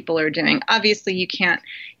other people are doing. Obviously,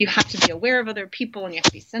 you have to be aware of other people, and you have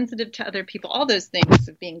to be sensitive to other people, all those things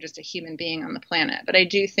of being just a human being on the planet. But I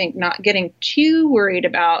do think not getting too worried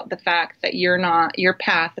about the fact that your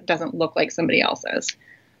path doesn't look like somebody else's.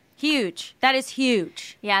 Huge. That is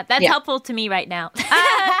huge. Yeah, that's helpful to me right now.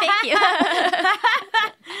 Thank you.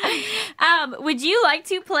 Would you like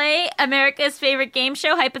to play America's favorite game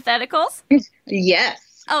show, Hypotheticals?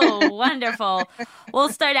 Yes. Oh, wonderful. We'll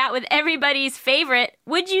start out with everybody's favorite.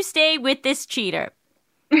 Would you stay with this cheater?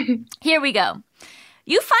 Here we go.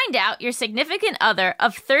 You find out your significant other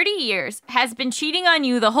of 30 years has been cheating on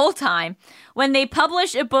you the whole time when they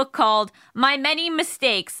publish a book called My Many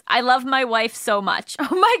Mistakes. I Love My Wife So Much.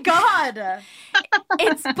 Oh my God.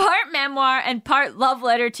 It's part memoir and part love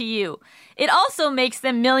letter to you. It also makes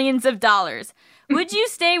them millions of dollars. Would you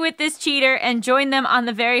stay with this cheater and join them on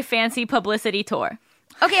the very fancy publicity tour?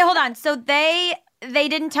 Okay, hold on. So they they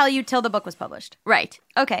didn't tell you till the book was published. Right.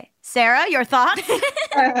 Okay. Sarah, your thoughts?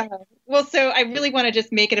 Well, so I really want to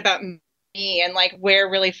just make it about me and like wear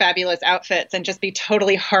really fabulous outfits and just be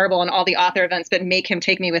totally horrible in all the author events, but make him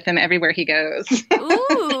take me with him everywhere he goes.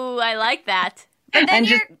 Ooh, I like that. And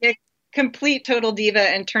just be a complete total diva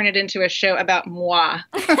and turn it into a show about moi.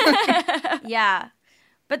 Yeah.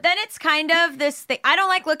 But then it's kind of this thing. I don't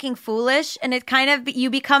like looking foolish, and it kind of, you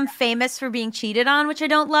become famous for being cheated on, which I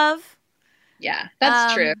don't love. Yeah,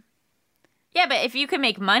 that's true. Yeah, but if you can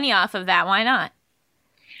make money off of that, why not?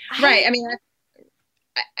 Right.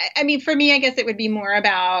 I mean, for me, I guess it would be more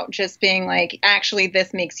about just being like, actually,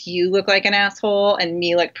 this makes you look like an asshole and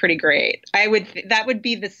me look pretty great. That would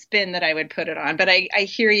be the spin that I would put it on. But I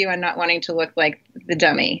hear you on not wanting to look like the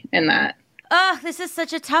dummy in that. Ugh, this is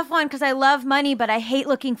such a tough one because I love money, but I hate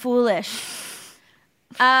looking foolish.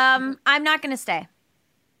 I'm not going to stay.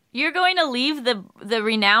 You're going to leave the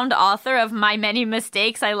renowned author of My Many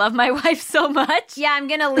Mistakes, I Love My Wife So Much? Yeah, I'm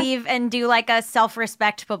going to leave and do like a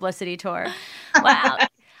self-respect publicity tour. Wow.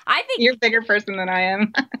 I think You're a bigger person than I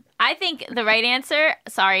am. I think the right answer,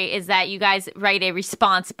 is that you guys write a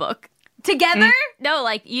response book. Together? No,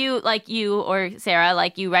 like you or Sarah,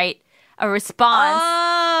 like you write a response,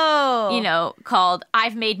 Oh. Called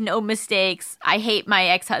I've Made No Mistakes. I Hate My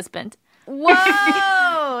Ex-Husband.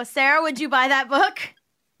 Whoa. Sarah, would you buy that book?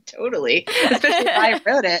 Totally. Especially if I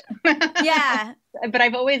wrote it. Yeah. But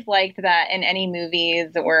I've always liked that in any movies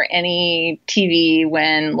or any TV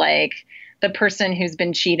when like the person who's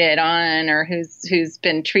been cheated on or who's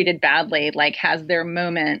been treated badly like has their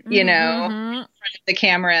moment, in front of the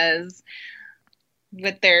cameras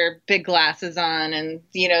with their big glasses on, and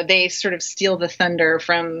they sort of steal the thunder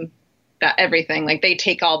from that everything. Like they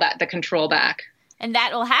take all the control back. And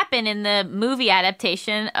that will happen in the movie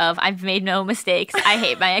adaptation of I've Made No Mistakes. I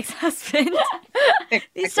Hate My Ex-Husband.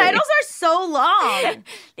 These titles are so long. Yeah,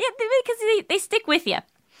 because they stick with you.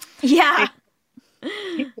 Yeah.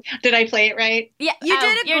 Did I play it right? Yeah, You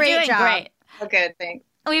did a you're great doing job. Great. Oh, good. Thanks.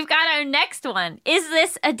 We've got our next one. Is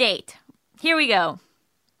this a date? Here we go.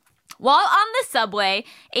 While on the subway,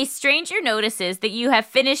 a stranger notices that you have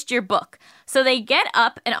finished your book. So they get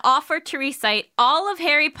up and offer to recite all of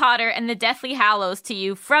Harry Potter and the Deathly Hallows to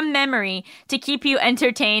you from memory to keep you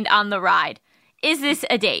entertained on the ride. Is this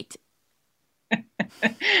a date?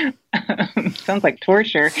 Sounds like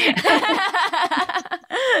torture.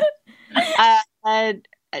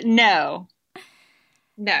 No.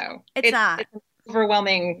 It's not. It's an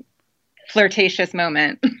overwhelming flirtatious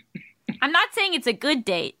moment. I'm not saying it's a good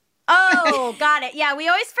date. Oh, got it. Yeah, we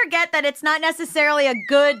always forget that it's not necessarily a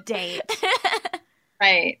good date.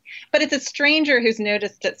 Right. But it's a stranger who's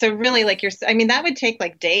noticed it. So really, like that would take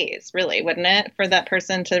like days, really, wouldn't it, for that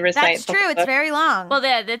person to recite? That's true. It's very long. Well,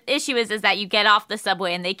 the issue is that you get off the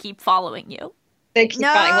subway and they keep following you. They keep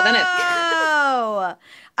following. Well, then No.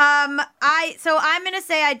 So I'm going to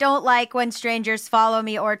say I don't like when strangers follow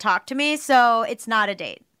me or talk to me, so it's not a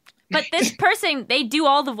date. But this person, they do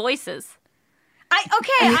all the voices.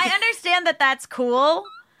 I understand that that's cool,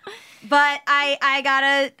 but I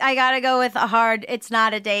gotta go with a hard. It's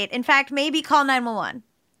not a date. In fact, maybe call 911.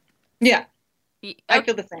 Yeah, I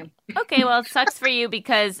feel the same. Okay, well, it sucks for you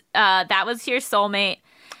because that was your soulmate.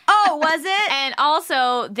 Oh, was it? And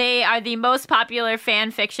also, they are the most popular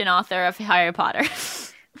fan fiction author of Harry Potter.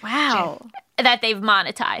 Wow. That they've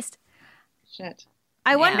monetized. Shit.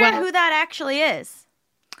 I wonder Yeah. who that actually is.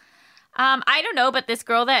 I don't know, but this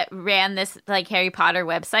girl that ran this like Harry Potter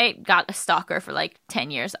website got a stalker for like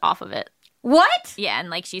 10 years off of it. What? Yeah,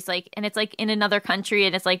 and like she's like, and it's like in another country,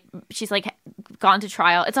 and it's like she's like gone to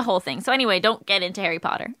trial. It's a whole thing. So anyway, don't get into Harry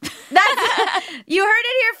Potter. You heard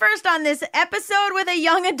it here first on this episode with a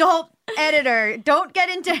young adult editor. Don't get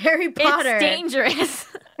into Harry Potter. It's dangerous.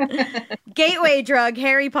 Gateway drug,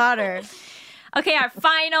 Harry Potter. Okay, our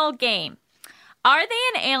final game. Are they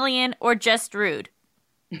an alien or just rude?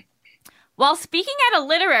 While speaking at a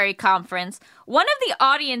literary conference, one of the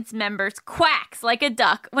audience members quacks like a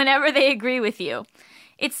duck whenever they agree with you.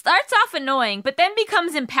 It starts off annoying, but then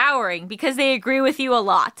becomes empowering because they agree with you a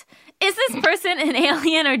lot. Is this person an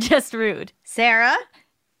alien or just rude? Sarah?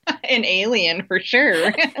 An alien for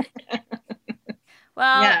sure.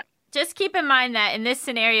 Well, Yeah. just keep in mind that in this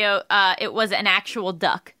scenario, it was an actual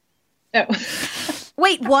duck. Oh.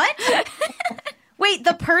 Wait, what? Wait,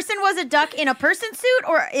 the person was a duck in a person suit,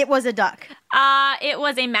 or it was a duck? It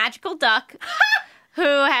was a magical duck who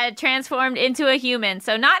had transformed into a human.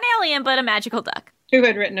 So not an alien, but a magical duck. Who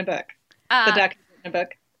had written a book? The duck had written a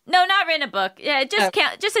book. No, not written a book. Yeah, it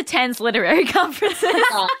just attends literary conferences.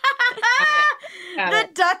 Oh. Got The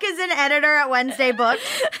it. duck is an editor at Wednesday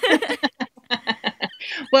Books.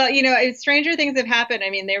 Well, stranger things have happened. I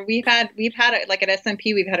mean, we've had like at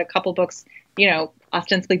SMP, we've had a couple books,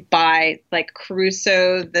 ostensibly by like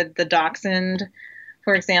Crusoe, the Dachshund,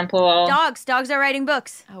 for example. Dogs are writing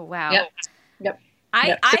books. Oh, wow. Yep.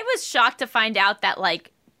 I was shocked to find out that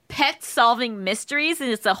like pet solving mysteries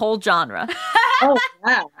is a whole genre. Oh,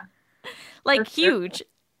 yeah. Like For sure. huge.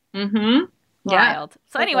 Mm-hmm. Wild.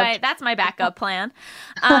 So anyway, that's my backup plan.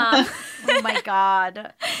 Oh my God.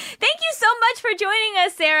 Thank you so much for joining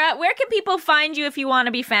us, Sarah. Where can people find you if you want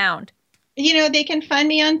to be found? They can find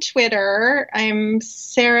me on Twitter. I'm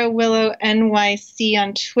Sarah Willow NYC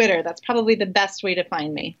on Twitter. That's probably the best way to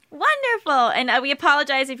find me. Wonderful. And we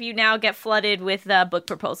apologize if you now get flooded with book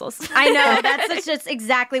proposals. I know. That's just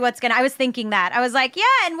exactly I was thinking that. I was like, yeah,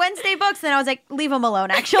 and Wednesday books. And I was like, leave them alone,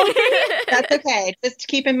 actually. That's okay. Just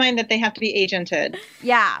keep in mind that they have to be agented.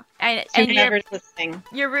 Yeah. And Whoever's listening.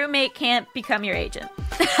 Your roommate can't become your agent.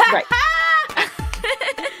 Right.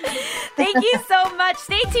 Thank you so much.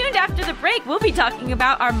 Stay tuned after the break. We'll be talking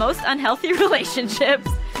about our most unhealthy relationships.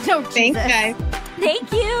 Oh, Thanks, Jesus. guys.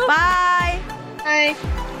 Thank you. Bye. Bye.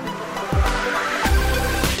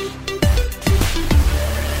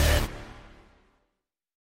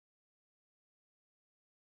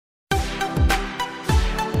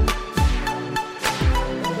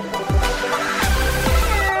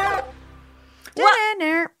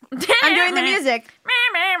 I'm doing the music.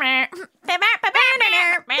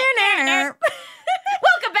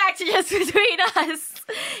 Welcome back to Just Between Us.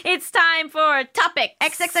 It's time for topics.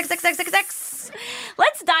 XXXXXX.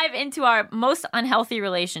 Let's dive into our most unhealthy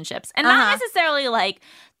relationships. And not necessarily like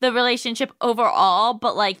the relationship overall,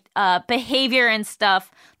 but like behavior and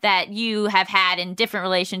stuff that you have had in different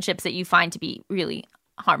relationships that you find to be really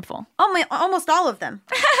harmful. Almost all of them.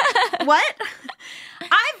 What?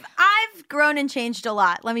 I've grown and changed a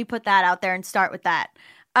lot. Let me put that out there and start with that.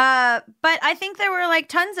 But I think there were like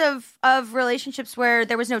tons of relationships where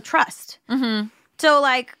there was no trust. Mm-hmm. So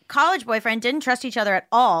like college boyfriend didn't trust each other at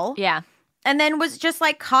all. Yeah. And then was just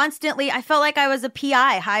like constantly, I felt like I was a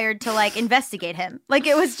PI hired to like investigate him. Like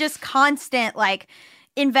it was just constant like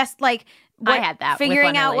I had that with figuring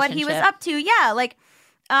one out what he was relationship. up to. Yeah. Like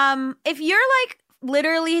if you're like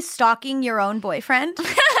literally stalking your own boyfriend,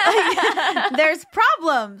 like, there's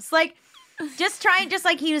problems. Like just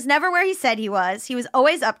like he was never where he said he was. He was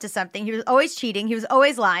always up to something. He was always cheating. He was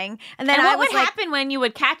always lying. And then And I what was would like, happen when you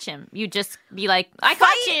would catch him? You'd just be like, I Fight.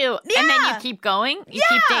 caught you. And then Yeah. you keep going. You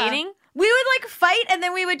keep dating. we would like fight and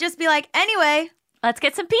then we would just be like, anyway, Let's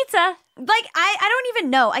get some pizza. like I don't even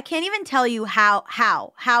know. I can't even tell you how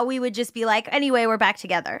we would just be like, anyway, we're back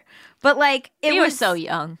together. But like it You was were so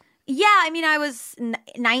young. Yeah, I mean, I was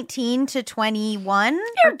 19 to 21.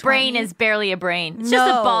 Your or brain 20. is barely a brain. It's just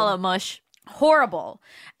No. a ball of mush. Horrible.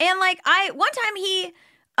 And like one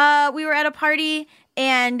time we were at a party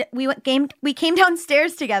and we came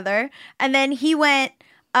downstairs together and then he went,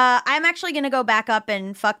 I'm actually going to go back up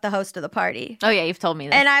and fuck the host of the party. Oh, yeah, you've told me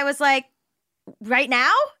this. And I was like, right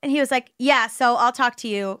now? And he was like, yeah, so I'll talk to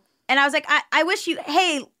you. And I was like, I wish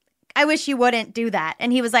you wouldn't do that.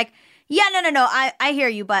 And he was like, yeah, no, I hear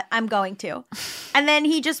you, but I'm going to. And then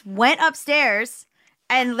he just went upstairs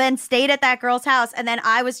and then stayed at that girl's house. And then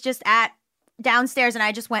I was just downstairs and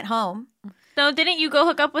I just went home. So didn't you go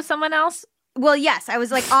hook up with someone else? Well, yes, I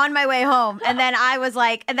was like on my way home. And then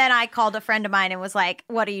I called a friend of mine and was like,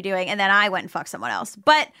 what are you doing? And then I went and fucked someone else.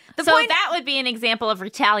 But the So point, that would be an example of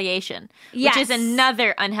retaliation, Yes. which is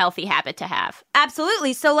another unhealthy habit to have.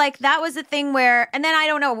 absolutely. So like that was a thing where, and then I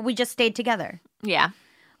don't know, we just stayed together. Yeah.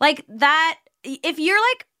 Like that, if you're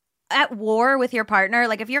like at war with your partner,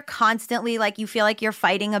 like if you're constantly like you feel like you're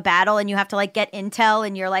fighting a battle and you have to like get intel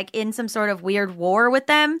and you're like in some sort of weird war with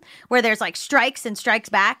them where there's like strikes and strikes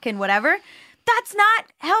back and whatever, that's not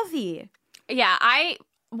healthy. Yeah,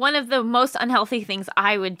 one of the most unhealthy things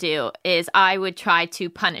I would do is I would try to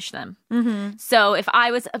punish them. Mm-hmm. So if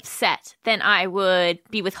I was upset, then I would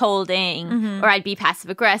be withholding or I'd be passive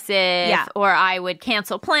aggressive Yeah. or I would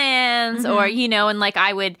cancel plans or, and like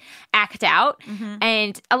I would act out.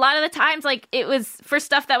 And a lot of the times, like it was for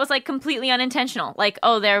stuff that was like completely unintentional. Like,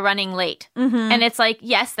 oh, they're running late. And it's like,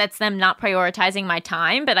 yes, that's them not prioritizing my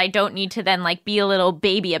time, but I don't need to then like be a little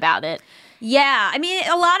baby about it. Yeah, I mean,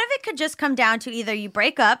 a lot of it could just come down to either you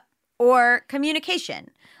break up or communication.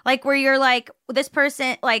 Like where you're like, this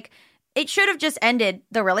person, like it should have just ended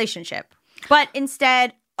the relationship. But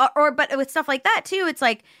instead, but with stuff like that too, it's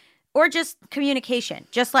like, or just communication.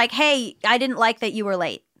 Just like, hey, I didn't like that you were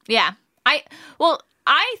late. Yeah.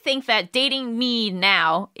 I think that dating me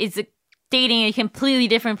now is dating a completely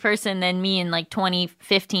different person than me in like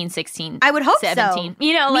 2015, 16, I would hope 17. so.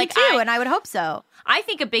 You know, Me like too, and I would hope so. I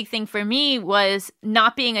think a big thing for me was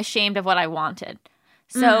not being ashamed of what I wanted.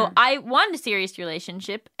 So I want a serious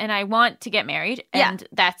relationship and I want to get married and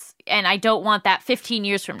and I don't want that 15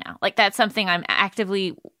 years from now. Like that's something I'm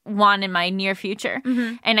actively want in my near future.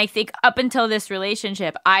 And I think up until this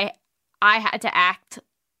relationship, I had to act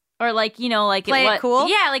or like, you know, like Play it cool?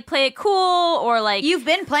 Yeah, like play it cool or like You've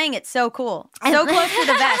been playing it so cool. So close to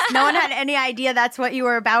the vest. No one had any idea that's what you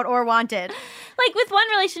were about or wanted. like with one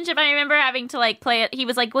relationship, I remember having to like play it. He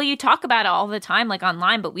was like, well, you talk about it all the time, like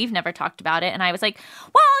online, but we've never talked about it. And I was like,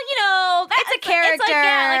 well, you know, It's a character. It's like,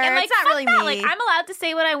 yeah, like, and, like, It's not fuck really that. me. Like, I'm allowed to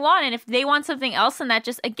say what I want. And if they want something else, then that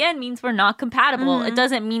just, again, means we're not compatible. It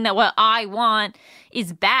doesn't mean that what I want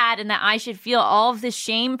is bad and that I should feel all of this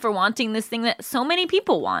shame for wanting this thing that so many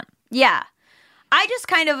people want. Yeah. I just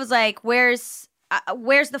kind of was like, where's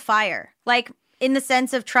the fire? Like, in the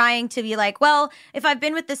sense of trying to be like, well, if I've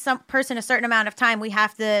been with this person a certain amount of time, we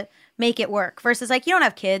have to make it work. Versus like, you don't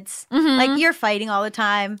have kids. Like, you're fighting all the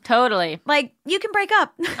time. Totally. Like, you can break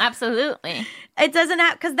up. Absolutely. It doesn't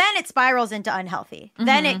have, because then it spirals into unhealthy.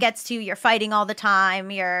 Then it gets to you're fighting all the time.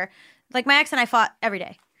 You're like, my ex and I fought every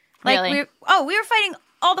day. Like, Really? we were fighting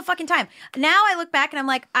all the fucking time. Now I look back and I'm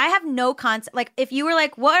like, I have no concept. Like, if you were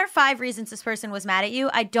like, what are 5 reasons this person was mad at you?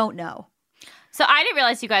 I don't know. So I didn't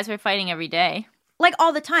realize you guys were fighting every day. Like,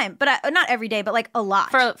 all the time. But not every day, but like a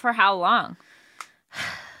lot. For how long?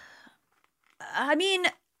 I mean,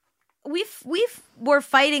 we're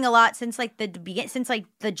fighting a lot since like since like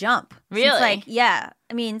the jump. Really? Since, like, yeah.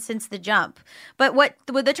 I mean, since the jump. But what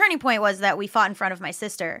the turning point was that we fought in front of my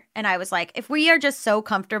sister, and I was like, if we are just so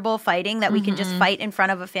comfortable fighting that we can just fight in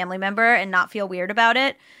front of a family member and not feel weird about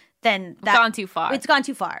it, then It's gone too far. It's gone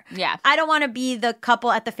too far. Yeah. I don't want to be the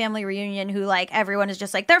couple at the family reunion who like everyone is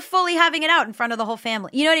just like they're fully having it out in front of the whole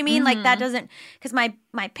family. You know what I mean? Like that doesn't, because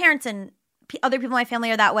my parents and other people in my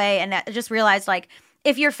family are that way, and I just realized like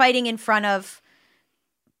if you're fighting in front of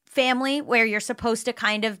family where you're supposed to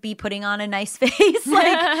kind of be putting on a nice face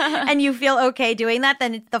like and you feel okay doing that,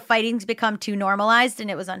 then the fighting's become too normalized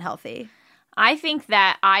and it was unhealthy. I think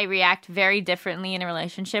that I react very differently in a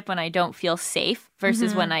relationship when I don't feel safe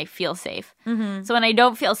versus when I feel safe. So when I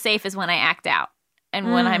don't feel safe is when I act out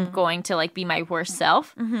and when I'm going to like be my worst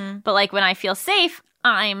self. But like when I feel safe,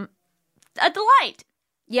 I'm a delight.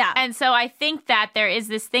 Yeah. And so I think that there is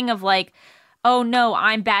this thing of like, oh no,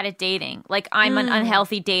 I'm bad at dating. Like I'm an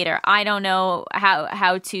unhealthy dater. I don't know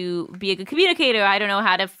how to be a good communicator. I don't know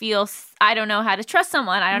how to feel. I don't know how to trust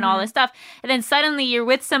someone. I don't know all this stuff. And then suddenly you're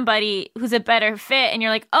with somebody who's a better fit and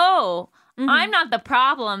you're like, oh, I'm not the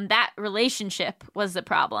problem. That relationship was the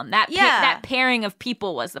problem. That that pairing of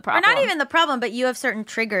people was the problem. Or not even the problem, but you have certain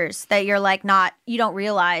triggers that you're like you don't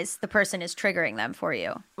realize the person is triggering them for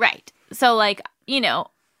you. Right. So like, you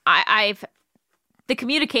know, the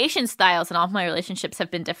communication styles in all of my relationships have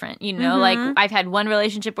been different. You know, like I've had one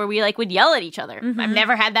relationship where we like would yell at each other. I've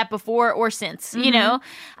never had that before or since, you know?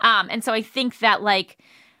 And so I think that like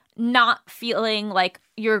not feeling like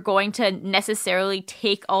you're going to necessarily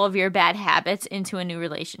take all of your bad habits into a new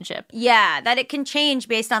relationship. Yeah, that it can change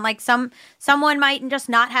based on like someone might just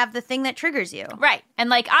not have the thing that triggers you. Right. And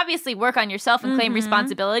like obviously work on yourself and claim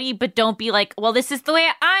responsibility, but don't be like, well, this is the way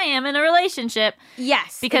I am in a relationship.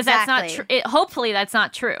 Yes, Because that's not true. Hopefully that's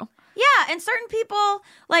not true. Yeah, and certain people,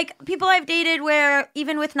 like people I've dated where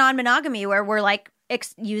even with non-monogamy where we're like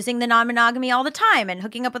using the non-monogamy all the time and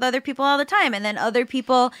hooking up with other people all the time, and then other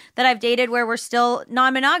people that I've dated where we're still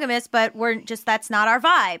non-monogamous but we're just that's not our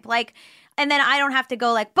vibe. Like, and then I don't have to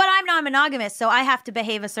go like, but I'm non-monogamous, so I have to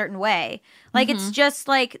behave a certain way. Like it's just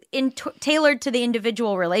like tailored to the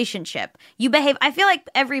individual relationship. I feel like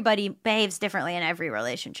everybody behaves differently in every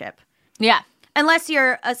relationship. Yeah. Unless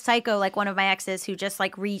you're a psycho like one of my exes who just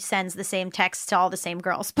like resends the same texts to all the same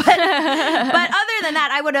girls. But other than that,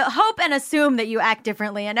 I would hope and assume that you act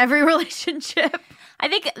differently in every relationship. I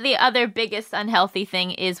think the other biggest unhealthy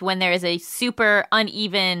thing is when there is a super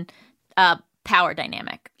uneven power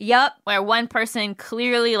dynamic. Yep. Where one person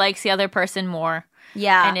clearly likes the other person more.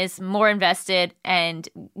 Yeah. And is more invested and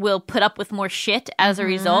will put up with more shit as a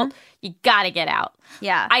result. You gotta get out.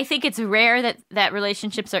 Yeah. I think it's rare that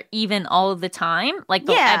relationships are even all the time. Like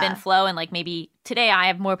they'll ebb and flow, and like maybe today I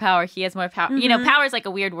have more power, he has more power. You know, power is like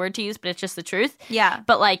a weird word to use, but it's just the truth. Yeah.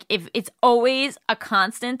 But like if it's always a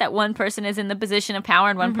constant that one person is in the position of power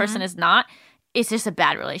and one person is not, it's just a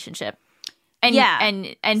bad relationship.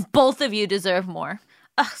 And and both of you deserve more.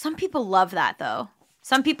 Ugh, some people love that though.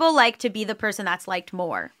 Some people like to be the person that's liked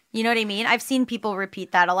more. You know what I mean? I've seen people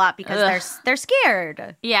repeat that a lot because they're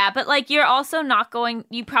scared. Yeah, but like you're also not going.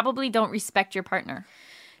 You probably don't respect your partner.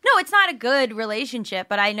 No, it's not a good relationship,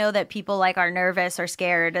 but I know that people like are nervous or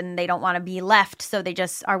scared and they don't want to be left, so they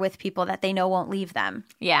just are with people that they know won't leave them.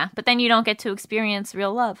 Yeah, but then you don't get to experience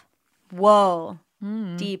real love. Whoa.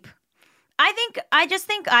 Deep. I just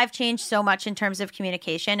think I've changed so much in terms of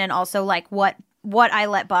communication and also like what I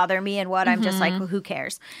let bother me and what I'm just like, who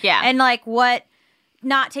cares? Yeah. And like what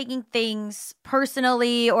not taking things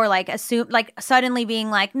personally or like assume like suddenly being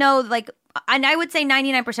like, no, like, and I would say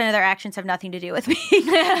 99% of their actions have nothing to do with me,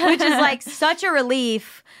 which is like such a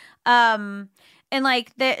relief. And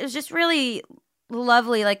like, it was just really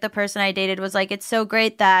lovely. Like the person I dated was like, it's so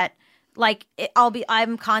great that like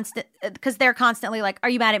I'm constant because they're constantly like, are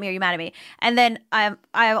you mad at me? Are you mad at me? And then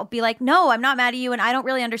I'll be like, no, I'm not mad at you. And I don't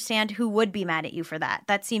really understand who would be mad at you for that.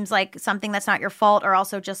 That seems like something that's not your fault or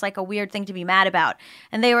also just like a weird thing to be mad about.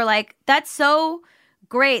 And they were like, that's so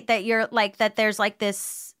great that you're like, that there's like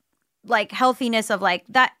this like healthiness of like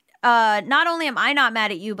that. Not only am I not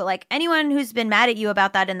mad at you, but like anyone who's been mad at you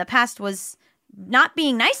about that in the past was not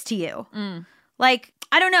being nice to you. Like,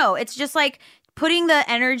 I don't know. It's just like, putting my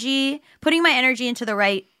energy into the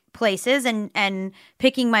right places and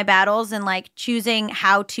picking my battles and like choosing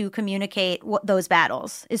how to communicate those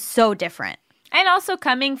battles is so different. And also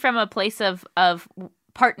coming from a place of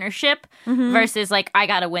partnership versus like, I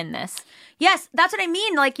gotta win this. Yes, that's what I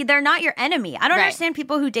mean. Like, they're not your enemy. I don't understand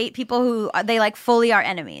people who date people who they like fully are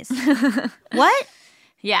enemies. What?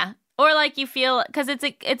 Yeah. Or like you feel, because it's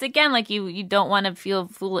again like you don't want to feel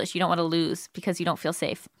foolish. You don't want to lose because you don't feel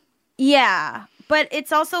safe. Yeah, but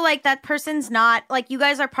it's also like that person's not like, you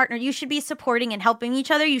guys are partnered. You should be supporting and helping each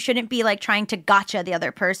other. You shouldn't be like trying to gotcha the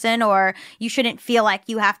other person, or you shouldn't feel like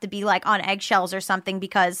you have to be like on eggshells or something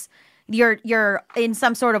because you're in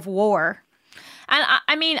some sort of war. And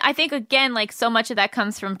I mean, I think again, like so much of that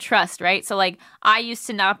comes from trust, right? So like I used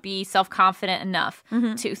to not be self-confident enough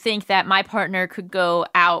to think that my partner could go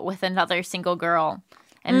out with another single girl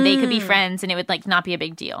and they could be friends and it would like not be a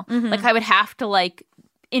big deal. Like I would have to like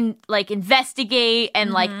investigate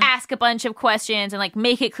and like ask a bunch of questions and like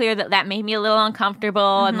make it clear that made me a little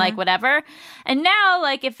uncomfortable and like whatever. And now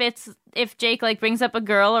like if Jake like brings up a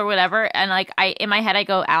girl or whatever and like in my head I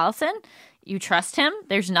go, Allison, you trust him.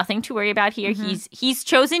 There's nothing to worry about here. He's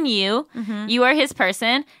chosen you. You are his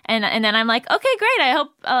person. And then I'm like, okay, great.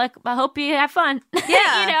 I hope you have fun.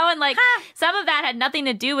 Yeah. You know, and like some of that had nothing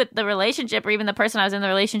to do with the relationship or even the person I was in the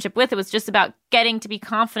relationship with. It was just about getting to be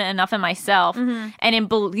confident enough in myself and in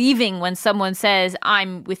believing when someone says,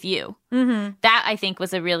 I'm with you. That I think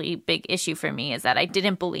was a really big issue for me, is that I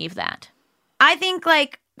didn't believe that. I think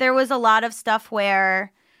like there was a lot of stuff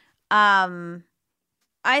where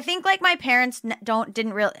I think like my parents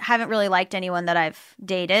haven't really liked anyone that I've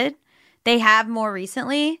dated. They have more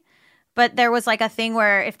recently, but there was like a thing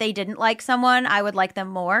where if they didn't like someone, I would like them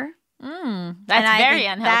more. That's very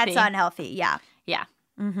unhealthy. That's unhealthy. Yeah. Yeah.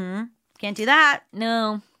 Can't do that.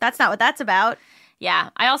 No. That's not what that's about.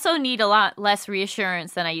 Yeah. I also need a lot less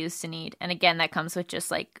reassurance than I used to need. And again, that comes with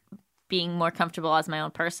just like being more comfortable as my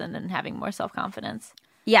own person and having more self-confidence.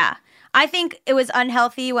 Yeah. I think it was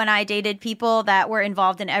unhealthy when I dated people that were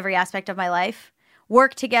involved in every aspect of my life.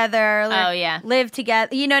 Work together. Live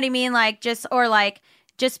together. You know what I mean? Like just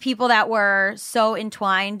people that were so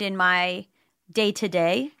entwined in my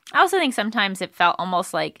day-to-day. I also think sometimes it felt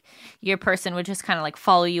almost like your person would just kind of like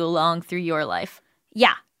follow you along through your life.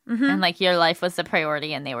 Yeah. And like your life was the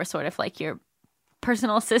priority and they were sort of like your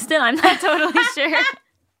personal assistant. I'm not totally sure.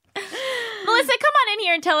 Melissa, come on in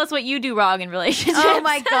here and tell us what you do wrong in relationships. Oh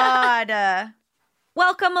my God.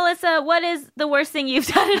 Welcome, Melissa. What is the worst thing you've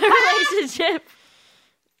done in a relationship?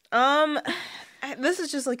 This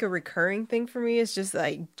is just like a recurring thing for me. It's just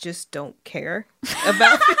I just don't care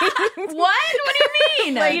about things. What? What do you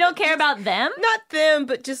mean? Like, you don't care about them? Not them,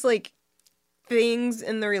 but just like things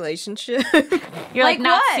in the relationship. You're like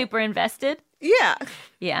not what? super invested? Yeah.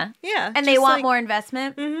 Yeah. Yeah. And they want more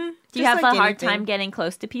investment. Mm-hmm. Do you have a hard time getting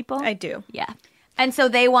close to people? I do. Yeah. And so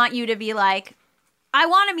they want you to be like, I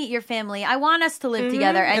want to meet your family. I want us to live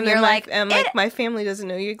together. And you're like, my family doesn't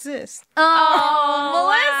know you exist. Oh,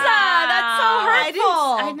 Melissa, that's so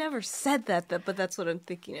hurtful. I never said that, but that's what I'm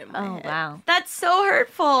thinking in my head. Oh, wow. That's so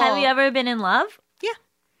hurtful. Have you ever been in love? Yeah.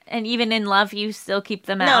 And even in love, you still keep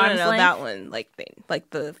them at arm's No, length? that one, like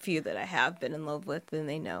the few that I have been in love with, then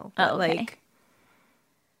they know. But okay. like,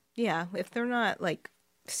 yeah, if they're not like,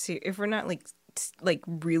 if we're not like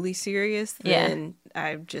really serious, then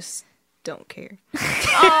I just don't care.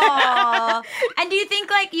 Oh. And do you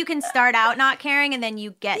think like you can start out not caring and then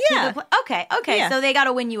you get Yeah. to the okay. Yeah. So they got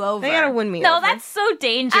to win you over. They gotta win me No, over. that's so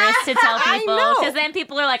dangerous to tell I people know. because then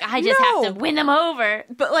people are like, I just have to No. win them over.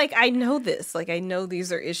 But like, I know this. Like, I know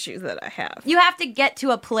these are issues that I have. You have to get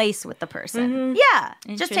to a place with the person. Yeah.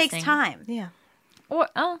 It just takes Interesting. time. Yeah. Or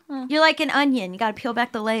You're like an onion. You got to peel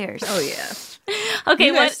back the layers. Oh yeah. okay,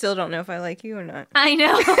 You guys what? still don't know if I like you or not. I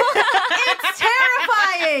know. It's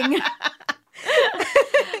terrifying.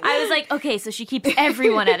 I was like, okay, so she keeps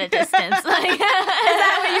everyone at a distance. Like, Is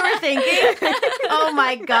that what you were thinking? Oh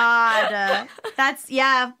my God.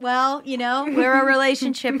 Well, we're a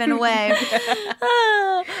relationship in a way.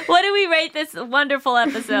 what do we rate this wonderful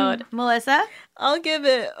episode? Melissa? I'll give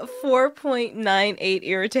it 4.98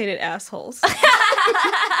 irritated assholes.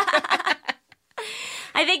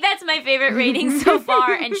 I think that's my favorite rating so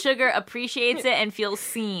far, and Sugar appreciates it and feels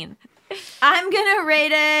seen. I'm going to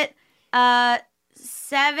rate it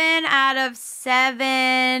 7 out of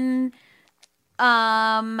 7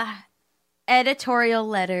 editorial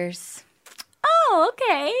letters. Oh,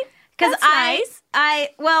 okay. Because That's nice.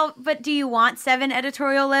 but do you want 7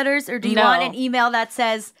 editorial letters or do you No. want an email that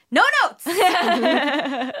says no notes?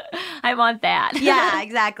 I want that. Yeah,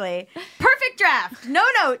 exactly. Perfect draft. No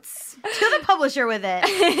notes. To the publisher with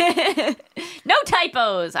it. No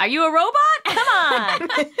typos. Are you a robot? Come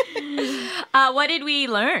on. What did we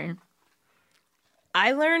learn?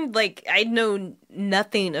 I learned, like, I know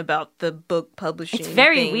nothing about the book publishing. It's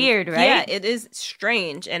very thing. weird, right? Yeah, it is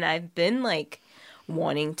strange. And I've been, like,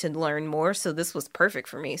 wanting to learn more. So this was perfect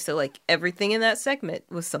for me. So, like, everything in that segment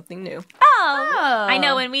was something new. Oh. I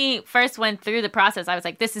know when we first went through the process, I was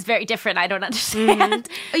like, this is very different. I don't understand.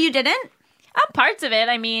 Oh, you didn't? Parts of it.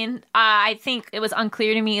 I mean, I think it was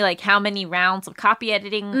unclear to me, like, how many rounds of copy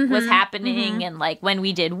editing was happening and, like, when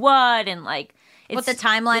we did what and, like, What the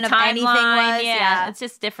timeline of anything was. Yeah, it's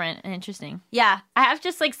just different and interesting. Yeah. I have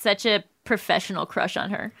just, like, such a professional crush on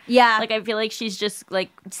her. Yeah. Like, I feel like she's just, like,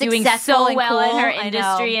 doing Successful so and well in cool. her I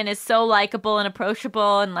industry know. and is so likable and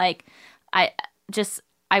approachable. And, like, I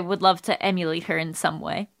would love to emulate her in some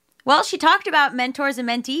way. Well, she talked about mentors and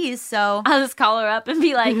mentees, so. I'll just call her up and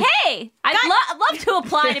be like, hey, I'd love to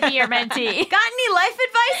apply to be your mentee. Got any life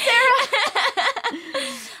advice,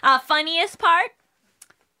 Sarah? Funniest part?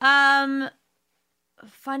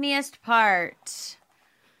 Funniest part.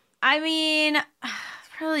 I mean,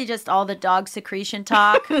 probably just all the dog secretion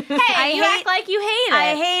talk. Hey, you act like you hate it.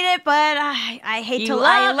 I hate it, but I hate You to.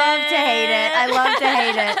 I love love to hate it. I it. love to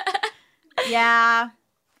hate it. Yeah,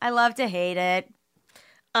 I love to hate it.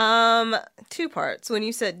 2 parts. When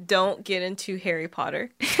you said don't get into Harry Potter.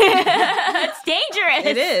 It's dangerous.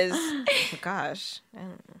 It is. Oh, gosh. I don't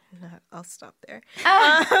know. I'll stop there.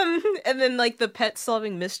 And then, like, the pet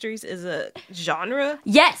solving mysteries is a genre.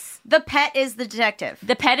 Yes. The pet is the detective.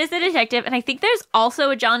 The pet is the detective, and I think there's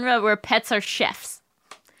also a genre where pets are chefs.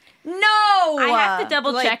 No, I have to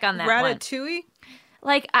double Like check on that one. Ratatouille.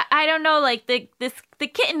 Like, I don't know, like the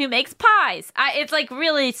kitten who makes pies. It's like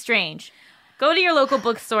really strange. Go to your local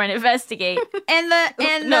bookstore and investigate.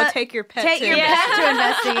 Take your pet. Take to your Yeah. pet to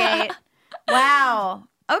investigate. Wow.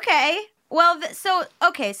 Okay. Well, so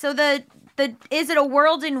the is it a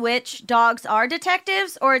world in which dogs are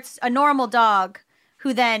detectives, or it's a normal dog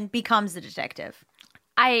who then becomes the detective?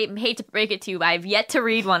 I hate to break it to you, but I've yet to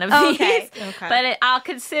read one of Oh, these. okay. Okay. But I'll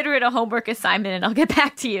consider it a homework assignment, and I'll get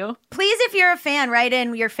back to you. Please, if you're a fan, write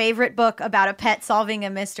in your favorite book about a pet solving a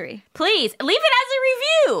mystery. Please leave it as a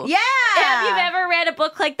review. Yeah. Have you ever read a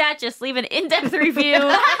book like that? Just leave an in-depth review On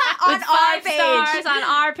with our 5 page. stars on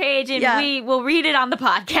our page, and Yeah. we will read it on the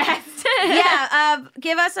podcast. Yeah,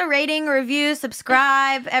 give us a rating, review,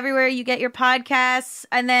 subscribe everywhere you get your podcasts,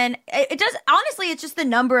 and then it does. Honestly, it's just the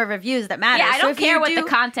number of reviews that matters. Yeah, I So don't if you care what do- the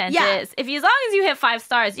content Yeah. is. If as long as you hit 5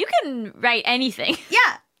 stars, you can write anything.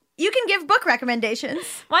 Yeah, you can give book recommendations.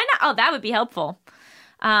 Why not? Oh, that would be helpful.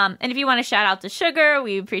 And if you want to shout out to Sugar,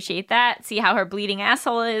 we appreciate that. See how her bleeding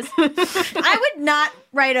asshole is. I would not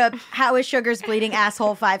write a "How is Sugar's bleeding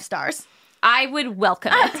asshole" 5 stars. I would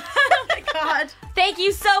welcome it. Oh my god. Thank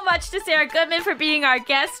you so much to Sarah Goodman for being our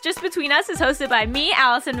guest. Just Between Us is hosted by me,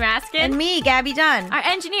 Allison Raskin. And me, Gabby Dunn. Our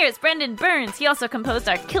engineer is Brendan Burns. He also composed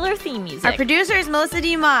our killer theme music. Our producer is Melissa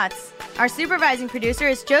D. Motz. Our supervising producer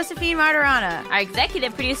is Josephine Martirana. Our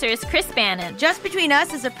executive producer is Chris Bannon. Just Between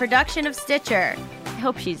Us is a production of Stitcher. I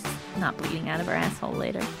hope she's not bleeding out of her asshole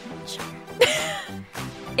later.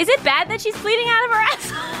 Is it bad that she's bleeding out of her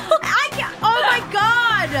asshole? Oh my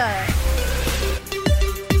god!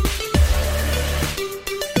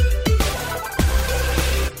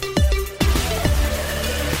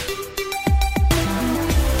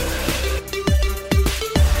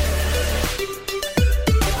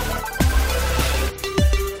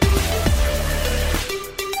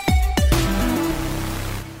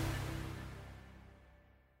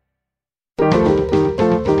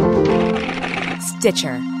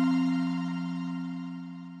 Stitcher.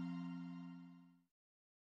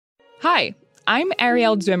 Hi, I'm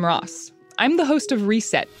Ariel Duhem-Ross. I'm the host of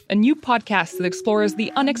Reset, a new podcast that explores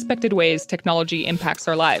the unexpected ways technology impacts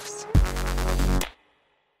our lives.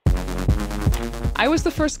 I was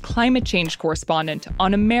the first climate change correspondent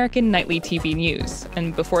on American nightly TV news,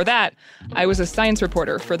 and before that, I was a science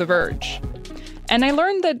reporter for The Verge. And I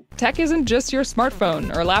learned that tech isn't just your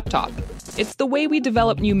smartphone or laptop. It's the way we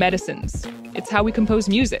develop new medicines. It's how we compose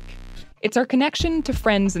music. It's our connection to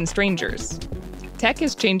friends and strangers. Tech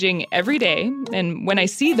is changing every day, and when I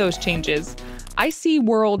see those changes, I see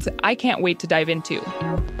worlds I can't wait to dive into.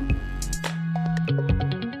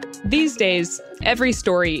 These days, every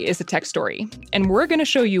story is a tech story, and we're going to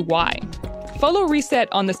show you why. Follow Reset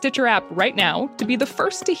on the Stitcher app right now to be the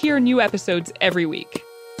first to hear new episodes every week.